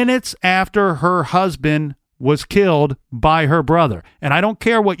minutes after her husband was killed by her brother. And I don't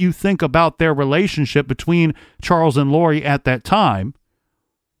care what you think about their relationship between Charles and Lori at that time.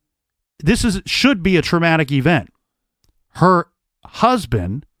 This should be a traumatic event. Her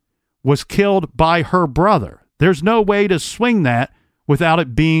husband was killed by her brother. There's no way to swing that without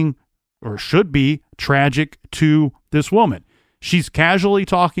it being, or should be, tragic to this woman. She's casually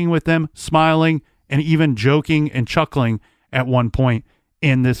talking with them, smiling, and even joking and chuckling at one point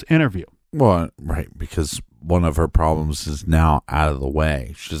in this interview. Well, right, because one of her problems is now out of the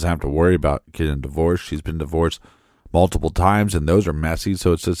way. She doesn't have to worry about getting divorced. She's been divorced multiple times, and those are messy,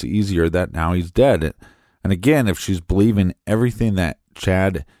 so it's just easier that now he's dead. And again, if she's believing everything that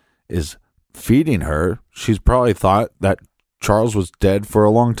Chad is feeding her, she's probably thought that Charles was dead for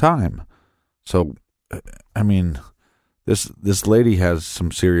a long time. So, I mean, this lady has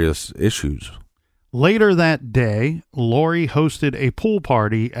some serious issues. Later that day, Lori hosted a pool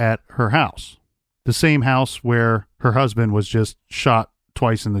party at her house, the same house where her husband was just shot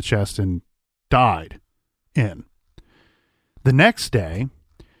twice in the chest and died in. The next day,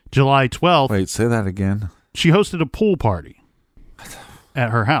 July 12th... Wait, say that again. She hosted a pool party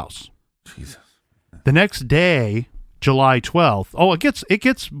at her house. Jesus. The next day, July 12th, it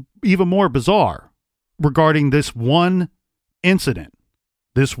gets even more bizarre regarding this one incident,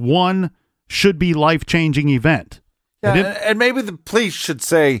 this one should-be life-changing event. Yeah, and maybe the police should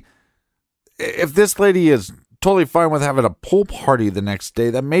say, if this lady is totally fine with having a pool party the next day,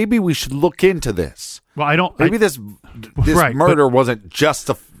 then maybe we should look into this. Well, this right, murder wasn't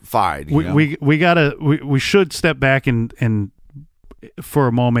justified. We should step back and for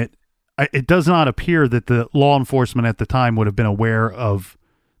a moment. it does not appear that the law enforcement at the time would have been aware of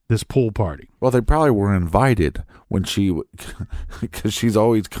this pool party. Well, they probably were invited when because she's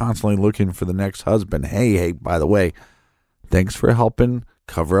always constantly looking for the next husband. Hey, by the way, thanks for helping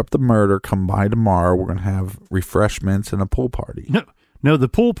cover up the murder. Come by tomorrow. We're going to have refreshments and a pool party. No, the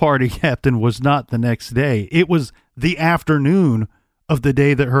pool party, Captain, was not the next day. It was the afternoon of the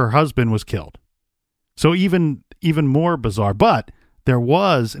day that her husband was killed. So even more bizarre. But there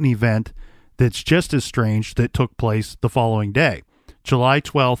was an event that's just as strange that took place the following day, July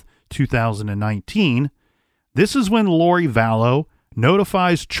 12th, 2019. This is when Lori Vallow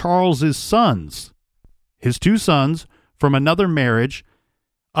notifies Charles's sons, his two sons from another marriage,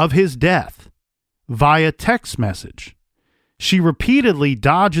 of his death via text message. She repeatedly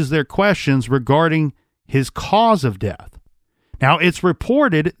dodges their questions regarding his cause of death. Now, it's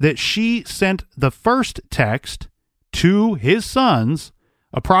reported that she sent the first text to his sons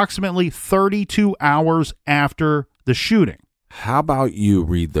approximately 32 hours after the shooting. How about you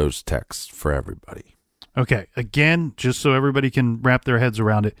read those texts for everybody? Okay, again, just so everybody can wrap their heads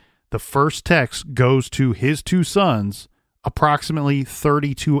around it, the first text goes to his two sons approximately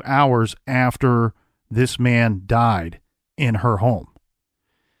 32 hours after this man died in her home.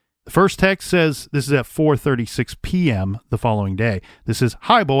 The first text says, this is at 4:36 p.m. the following day. This is,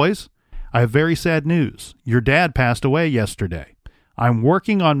 "Hi, boys. I have very sad news. Your dad passed away yesterday. I'm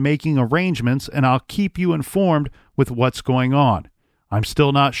working on making arrangements, and I'll keep you informed with what's going on. I'm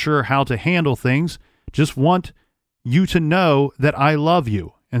still not sure how to handle things. Just want you to know that I love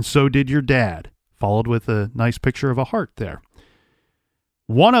you, and so did your dad." Followed with a nice picture of a heart there.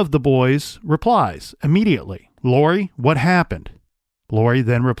 One of the boys replies immediately, "Lori, what happened?" Lori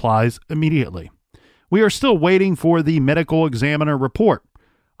then replies immediately, "We are still waiting for the medical examiner report.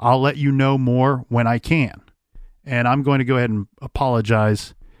 I'll let you know more when I can." And I'm going to go ahead and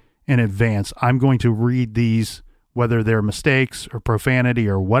apologize in advance. I'm going to read these, whether they're mistakes or profanity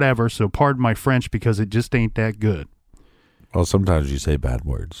or whatever, so pardon my French because it just ain't that good. Well, sometimes you say bad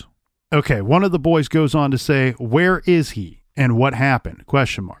words. Okay, one of the boys goes on to say, "Where is he and what happened?" ?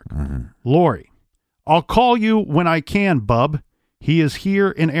 Lori, "I'll call you when I can, bub. He is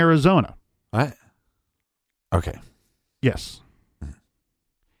here in Arizona." What? Okay. Yes.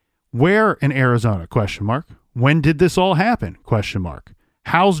 "Where in Arizona? ? When did this all happen? ?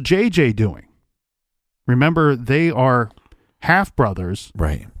 How's JJ doing?" Remember, they are half brothers,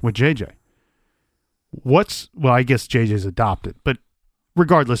 right, with JJ. Well, I guess JJ's adopted, but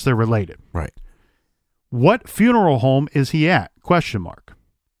regardless, they're related. Right. "What funeral home is he at? ?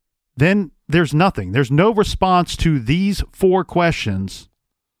 Then there's nothing. There's no response to these four questions.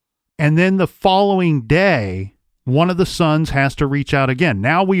 And then the following day, one of the sons has to reach out again.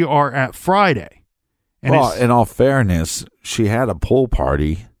 Now we are at Friday. And well, in all fairness, she had a pool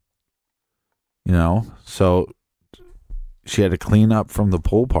party, so she had to clean up from the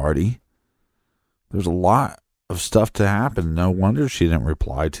pool party. There's a lot of stuff to happen. No wonder she didn't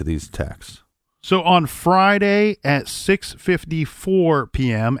reply to these texts. So on Friday at 6:54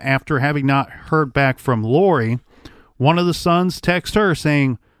 p.m., after having not heard back from Lori, one of the sons texts her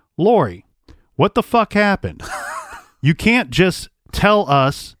saying, "Lori, what the fuck happened? You can't just tell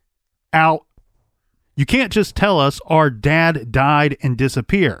us our dad died and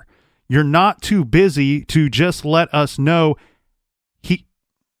disappear. You're not too busy to just let us know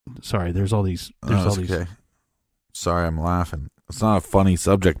Sorry, there's all these. Okay. Sorry, I'm laughing. It's not a funny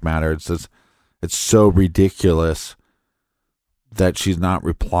subject matter. It's just, it's so ridiculous that she's not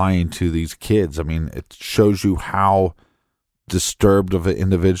replying to these kids. I mean, it shows you how disturbed of an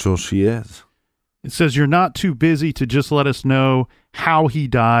individual she is. It says, "You're not too busy to just let us know how he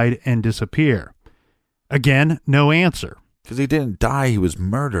died and disappear." Again, no answer. Because he didn't die. He was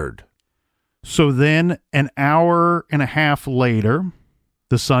murdered. So then an hour and a half later,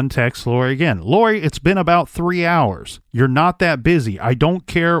 the son texts Lori again. "Lori, it's been about 3 hours. You're not that busy. I don't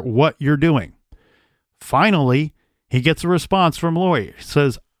care what you're doing." Finally, he gets a response from Lori. He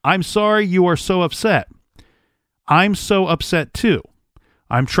says, "I'm sorry you are so upset. I'm so upset too.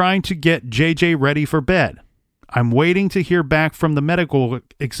 I'm trying to get JJ ready for bed. I'm waiting to hear back from the medical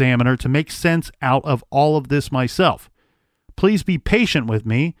examiner to make sense out of all of this myself. Please be patient with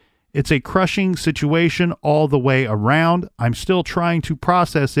me. It's a crushing situation all the way around. I'm still trying to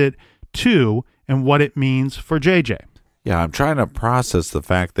process it too and what it means for JJ." Yeah, I'm trying to process the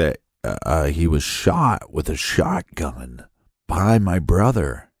fact that he was shot with a shotgun by my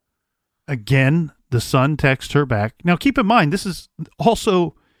brother. Again, the son texts her back. Now, keep in mind, this is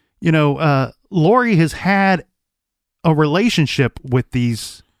also, Lori has had a relationship with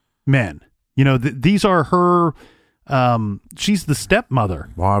these men. These are her She's the stepmother.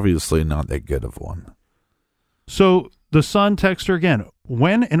 Well, obviously not that good of one. So the son texts her again.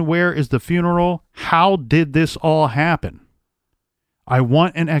 When and where is the funeral? How did this all happen? I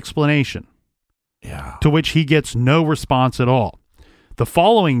want an explanation. Yeah. To which he gets no response at all. The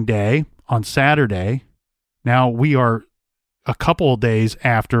following day, on Saturday, now we are a couple of days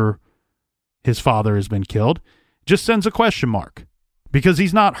after his father has been killed, just sends a question mark because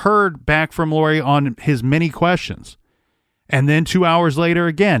he's not heard back from Lori on his many questions. And then 2 hours later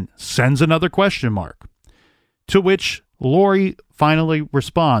again, sends another question mark, to which Lori finally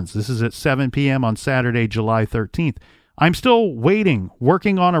responds. This is at 7 p.m. on Saturday, July 13th. I'm still waiting,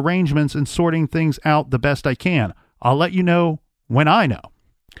 working on arrangements and sorting things out the best I can. I'll let you know when I know.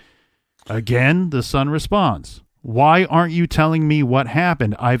 Again, the son responds, why aren't you telling me what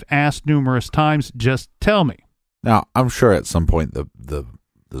happened? I've asked numerous times. Just tell me. Now, I'm sure at some point the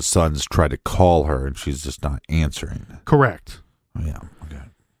sons try to call her and she's just not answering. Correct. Oh, yeah. Okay.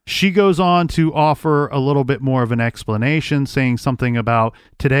 She goes on to offer a little bit more of an explanation, saying something about,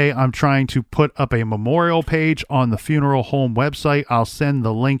 today I'm trying to put up a memorial page on the funeral home website. I'll send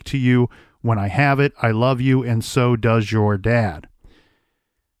the link to you when I have it. I love you, and so does your dad.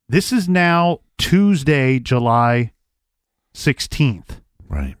 This is now Tuesday, July 16th.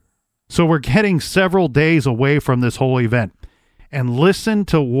 Right. So we're getting several days away from this whole event. And listen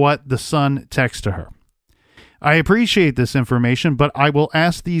to what the son texts to her. I appreciate this information, but I will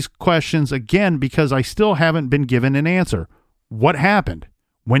ask these questions again because I still haven't been given an answer. What happened?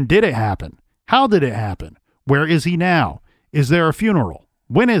 When did it happen? How did it happen? Where is he now? Is there a funeral?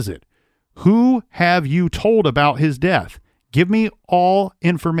 When is it? Who have you told about his death? Give me all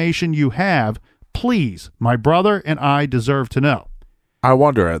information you have. Please, my brother and I deserve to know. I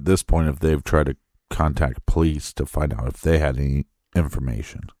wonder at this point if they've tried to contact police to find out if they had any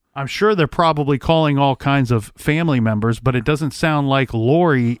information. I'm sure they're probably calling all kinds of family members, but it doesn't sound like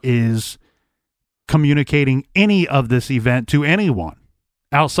Lori is communicating any of this event to anyone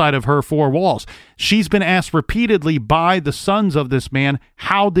outside of her four walls. She's been asked repeatedly by the sons of this man,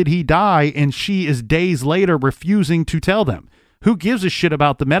 how did he die? And she is days later refusing to tell them. Who gives a shit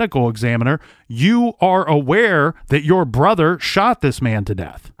about the medical examiner? You are aware that your brother shot this man to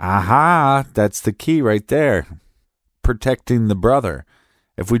death. Aha, that's the key right there. Protecting the brother.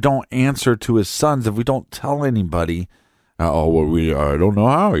 If we don't answer to his sons, if we don't tell anybody, I don't know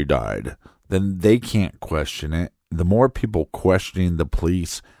how he died, then they can't question it. The more people questioning the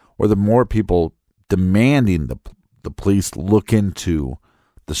police, or the more people demanding the police look into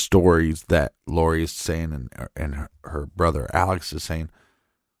the stories that Lori is saying and her brother Alex is saying,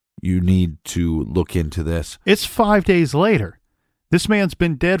 you need to look into this. It's 5 days later. This man's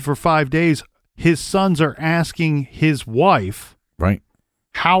been dead for 5 days. His sons are asking his wife, right,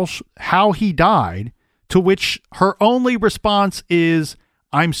 how he died, to which her only response is,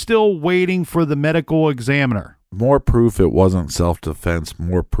 I'm still waiting for the medical examiner. More proof it wasn't self-defense,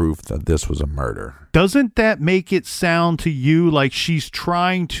 more proof that this was a murder. Doesn't that make it sound to you like she's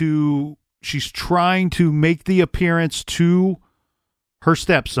trying to make the appearance to her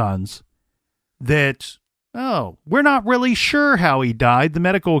stepsons that, oh, we're not really sure how he died. The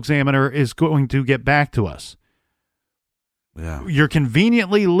medical examiner is going to get back to us. Yeah. You're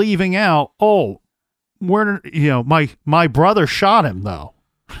conveniently leaving out, my brother shot him though.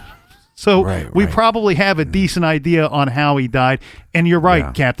 So we probably have a decent idea on how he died. And you're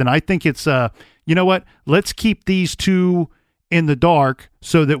right, Captain. I think it's, you know what? Let's keep these two in the dark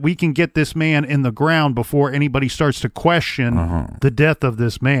so that we can get this man in the ground before anybody starts to question the death of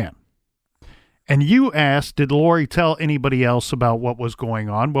this man. And you asked, did Lori tell anybody else about what was going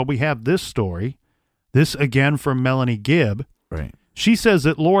on? Well, we have this story. This again from Melanie Gibb. Right. She says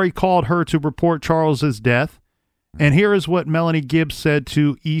that Lori called her to report Charles's death. And here is what Melanie Gibbs said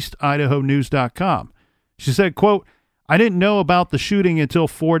to EastIdahoNews.com. She said, quote, I didn't know about the shooting until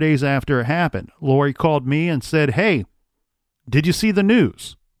 4 days after it happened. Lori called me and said, hey, did you see the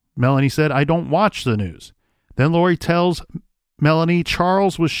news? Melanie said, I don't watch the news. Then Lori tells Melanie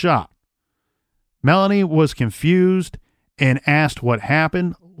Charles was shot. Melanie was confused and asked what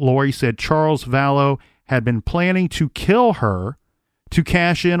happened. Lori said Charles Vallow had been planning to kill her to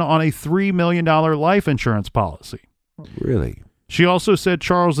cash in on a $3 million life insurance policy. Really? She also said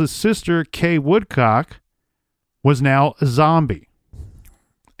Charles's sister, Kay Woodcock, was now a zombie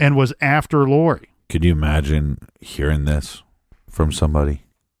and was after Lori. Could you imagine hearing this from somebody?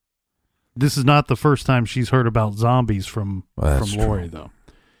 This is not the first time she's heard about zombies from Lori, though.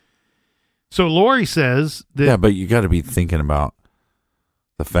 So Lori says that... Yeah, but you got to be thinking about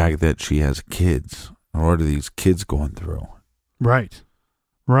the fact that she has kids. What are these kids going through? Right.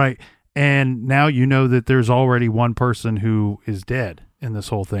 And now you know that there's already one person who is dead in this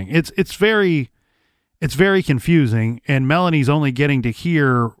whole thing. It's very confusing, and Melanie's only getting to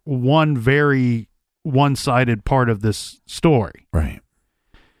hear one very one-sided part of this story. Right.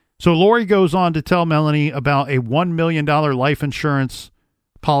 So Lori goes on to tell Melanie about a $1 million life insurance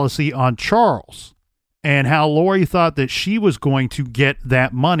policy on Charles and how Lori thought that she was going to get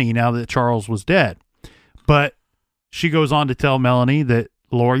that money now that Charles was dead. But she goes on to tell Melanie that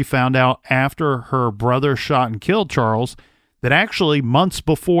Lori found out after her brother shot and killed Charles that actually months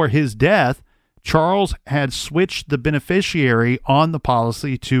before his death, Charles had switched the beneficiary on the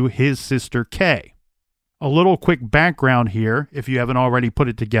policy to his sister Kay. A little quick background here, if you haven't already put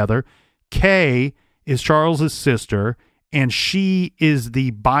it together. Kay is Charles's sister, and she is the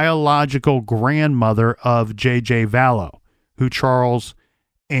biological grandmother of J.J. Vallow, who Charles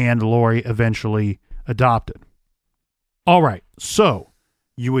and Lori eventually adopted. All right, so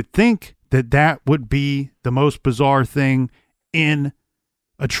you would think that that would be the most bizarre thing in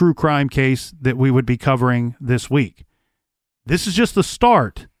a true crime case that we would be covering this week. This is just the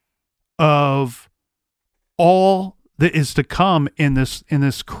start of all that is to come in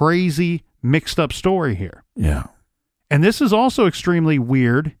this crazy mixed up story here. Yeah. And this is also extremely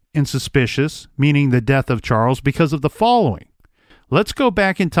weird and suspicious, meaning the death of Charles, because of the following. Let's go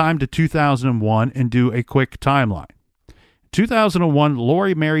back in time to 2001 and do a quick timeline. 2001,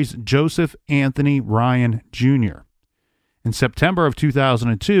 Lori marries Joseph Anthony Ryan Jr. In September of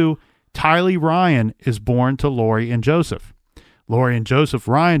 2002, Tylee Ryan is born to Lori and Joseph. Lori and Joseph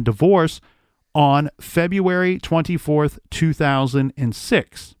Ryan divorce on February 24th,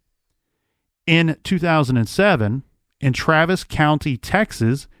 2006. In 2007, in Travis County,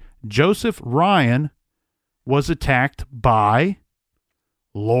 Texas, Joseph Ryan was attacked by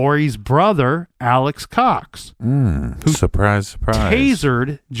Lori's brother, Alex Cox, who surprise,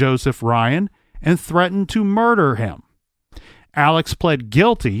 tasered Joseph Ryan and threatened to murder him. Alex pled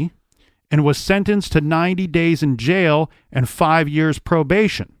guilty and was sentenced to 90 days in jail and 5 years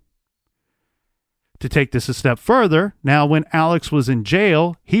probation. To take this a step further, now when Alex was in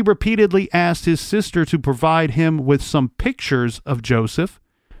jail, he repeatedly asked his sister to provide him with some pictures of Joseph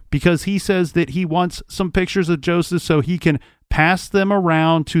because he says that he wants some pictures of Joseph so he can pass them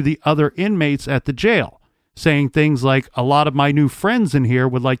around to the other inmates at the jail, saying things like, a lot of my new friends in here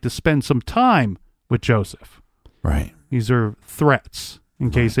would like to spend some time with Joseph. Right. These are threats,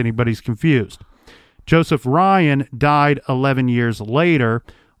 in case anybody's confused. Joseph Ryan died 11 years later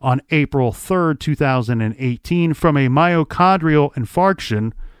on April 3rd, 2018, from a myocardial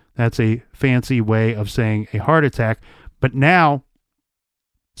infarction. That's a fancy way of saying a heart attack. But now,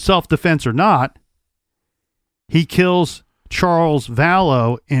 self-defense or not, he kills Charles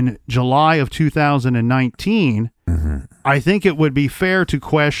Vallow in July of 2019. I think it would be fair to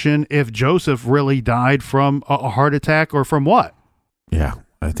question if Joseph really died from a heart attack or from what. Yeah,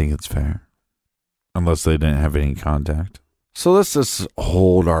 I think it's fair. Unless they didn't have any contact. So let's just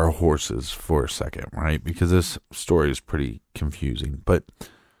hold our horses for a second, right? Because this story is pretty confusing. But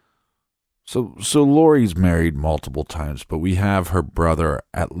so Lori's married multiple times, but we have her brother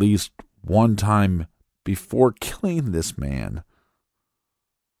at least one time before killing this man,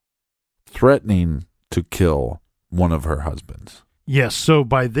 threatening to kill one of her husbands. Yes, so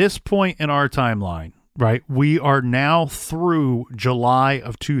by this point in our timeline, right, we are now through July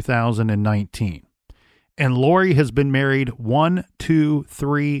of 2019. And Lori has been married 1, 2,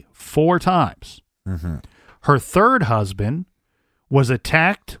 3, 4 times. Her third husband was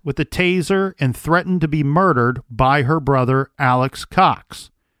attacked with a taser and threatened to be murdered by her brother, Alex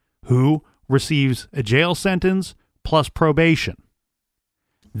Cox, who receives a jail sentence plus probation.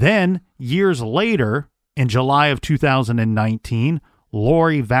 Then, years later, in July of 2019,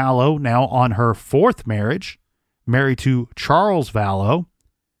 Lori Vallow, now on her fourth marriage, married to Charles Vallow.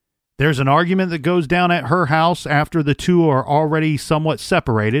 There's an argument that goes down at her house after the two are already somewhat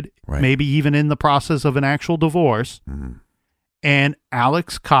separated, maybe even in the process of an actual divorce. And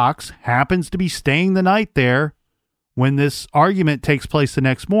Alex Cox happens to be staying the night there when this argument takes place the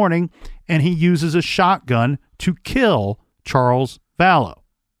next morning, and he uses a shotgun to kill Charles Vallow.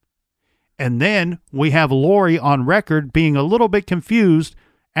 And then we have Lori on record being a little bit confused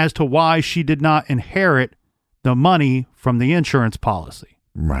as to why she did not inherit the money from the insurance policy.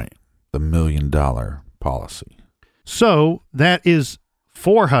 Right. The $1 million policy. So that is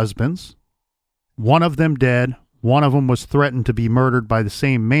 4 husbands, one of them dead. One of them was threatened to be murdered by the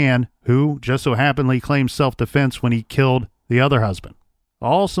same man who just so happened claimed self-defense when he killed the other husband.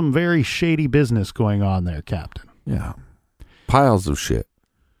 All some very shady business going on there, Captain. Yeah. Piles of shit.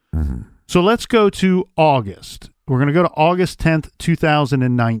 So let's go to August. We're going to go to August 10th,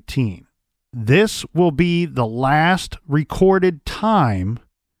 2019. This will be the last recorded time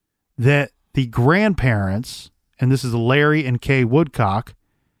that the grandparents, and this is Larry and Kay Woodcock,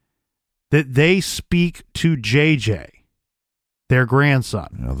 that they speak to JJ, their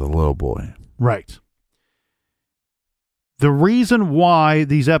grandson. You know, the little boy. Right. The reason why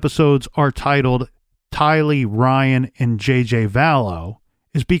these episodes are titled Tylee, Ryan, and JJ Vallow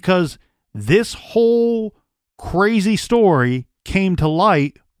is because this whole crazy story came to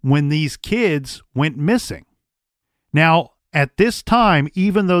light when these kids went missing. Now, at this time,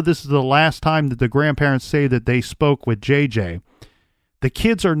 even though this is the last time that the grandparents say that they spoke with JJ, the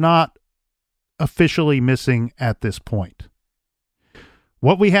kids are not officially missing at this point.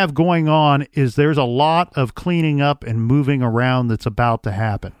 What we have going on is there's a lot of cleaning up and moving around that's about to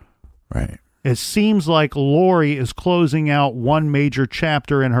happen. Right. It seems like Lori is closing out one major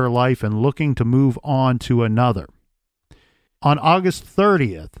chapter in her life and looking to move on to another. On August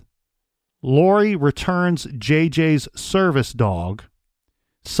 30th, Lori returns JJ's service dog,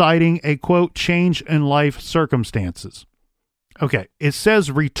 citing a, quote, change in life circumstances. Okay, it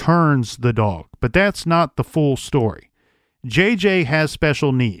says returns the dog, but that's not the full story. JJ has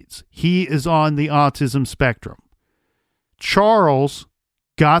special needs. He is on the autism spectrum. Charles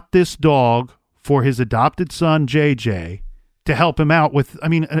got this dog for his adopted son, JJ, to help him out with,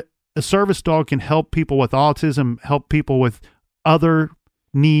 a service dog can help people with autism, help people with other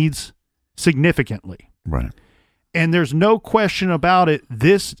needs significantly. Right. And there's no question about it.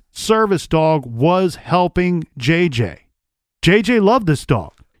 This service dog was helping JJ. JJ loved this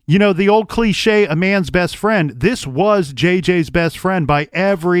dog. You know, the old cliche, a man's best friend. This was JJ's best friend by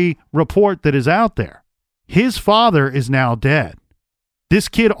every report that is out there. His father is now dead. This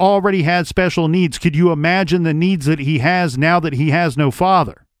kid already had special needs. Could you imagine the needs that he has now that he has no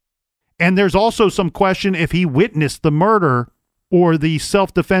father? And there's also some question if he witnessed the murder or the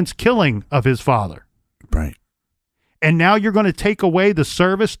self-defense killing of his father. Right. And now you're going to take away the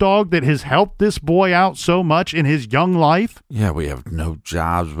service dog that has helped this boy out so much in his young life? Yeah, we have no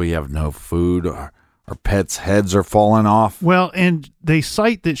jobs. We have no food. Our pets' heads are falling off. Well, and they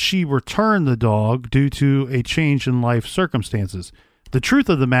cite that she returned the dog due to a change in life circumstances. The truth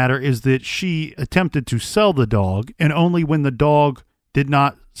of the matter is that she attempted to sell the dog, and only when the dog did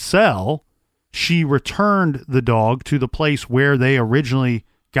not sell, she returned the dog to the place where they originally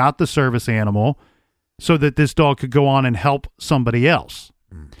got the service animal so that this dog could go on and help somebody else.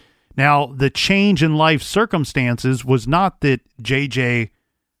 Now, the change in life circumstances was not that JJ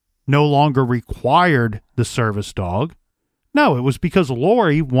no longer required the service dog. No, it was because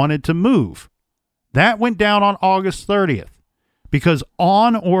Lori wanted to move. That went down on August 30th. Because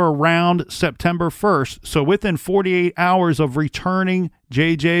on or around September 1st, so within 48 hours of returning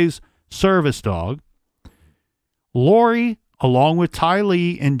JJ's service dog, Lori, along with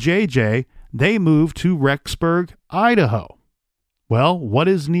Tylee and JJ, they moved to Rexburg, Idaho. Well, what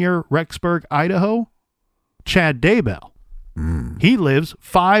is near Rexburg, Idaho? Chad Daybell. He lives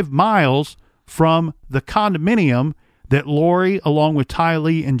 5 miles from the condominium that Lori, along with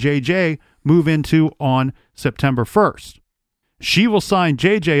Tylee and JJ, move into on September 1st. She will sign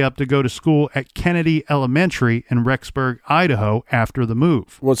JJ up to go to school at Kennedy Elementary in Rexburg, Idaho after the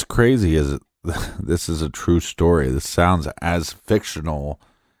move. What's crazy is this is a true story. This sounds as fictional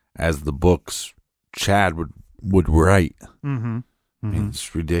as the books Chad would write. Mm-hmm. I mean,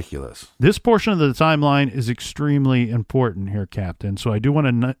 it's ridiculous. This portion of the timeline is extremely important here, Captain, so I do want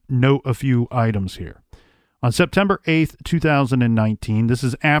to note a few items here. On September 8th, 2019, this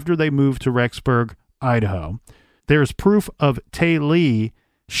is after they moved to Rexburg, Idaho, there's proof of Tylee.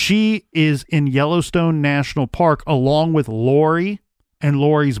 She is in Yellowstone National Park along with Lori and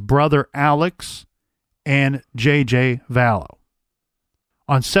Lori's brother Alex and JJ Vallow.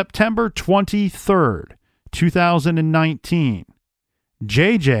 On September 23rd, 2019,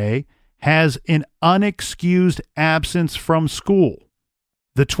 JJ has an unexcused absence from school.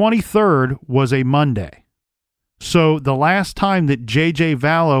 The 23rd was a Monday. So the last time that JJ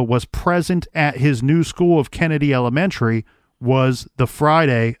Vallow was present at his new school of Kennedy Elementary was the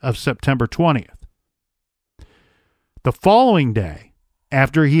Friday of September 20th. The following day,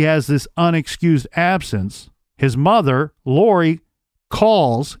 after he has this unexcused absence, his mother, Lori,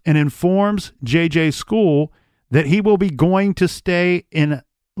 calls and informs JJ's school that he will be going to stay in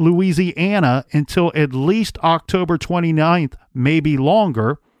Louisiana until at least October 29th, maybe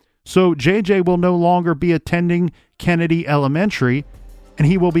longer. So JJ will no longer be attending Kennedy Elementary, and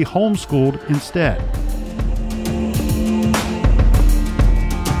he will be homeschooled instead.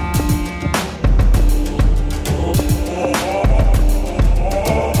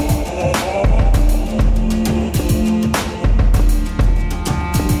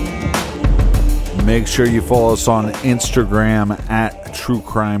 Make sure you follow us on Instagram at True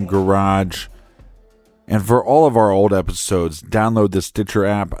Crime Garage. And for all of our old episodes, download the Stitcher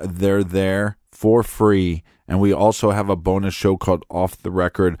app. They're there for free. And we also have a bonus show called Off the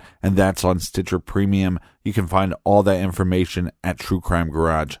Record, and that's on Stitcher Premium. You can find all that information at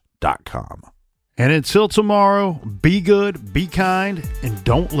truecrimegarage.com. And until tomorrow, be good, be kind, and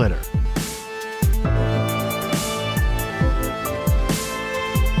don't litter.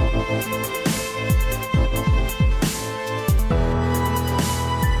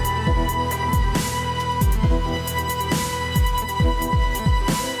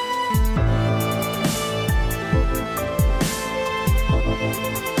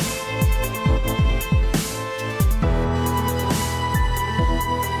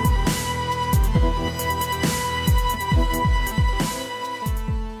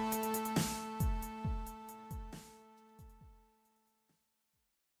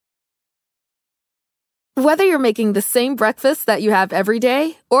 Whether you're making the same breakfast that you have every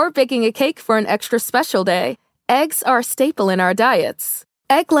day or baking a cake for an extra special day, eggs are a staple in our diets.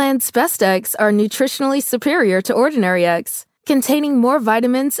 Eggland's Best Eggs are nutritionally superior to ordinary eggs, containing more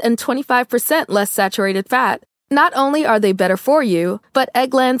vitamins and 25% less saturated fat. Not only are they better for you, but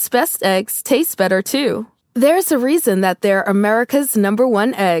Eggland's Best Eggs taste better too. There's a reason that they're America's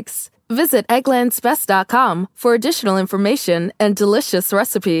 #1 eggs. Visit egglandsbest.com for additional information and delicious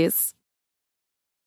recipes.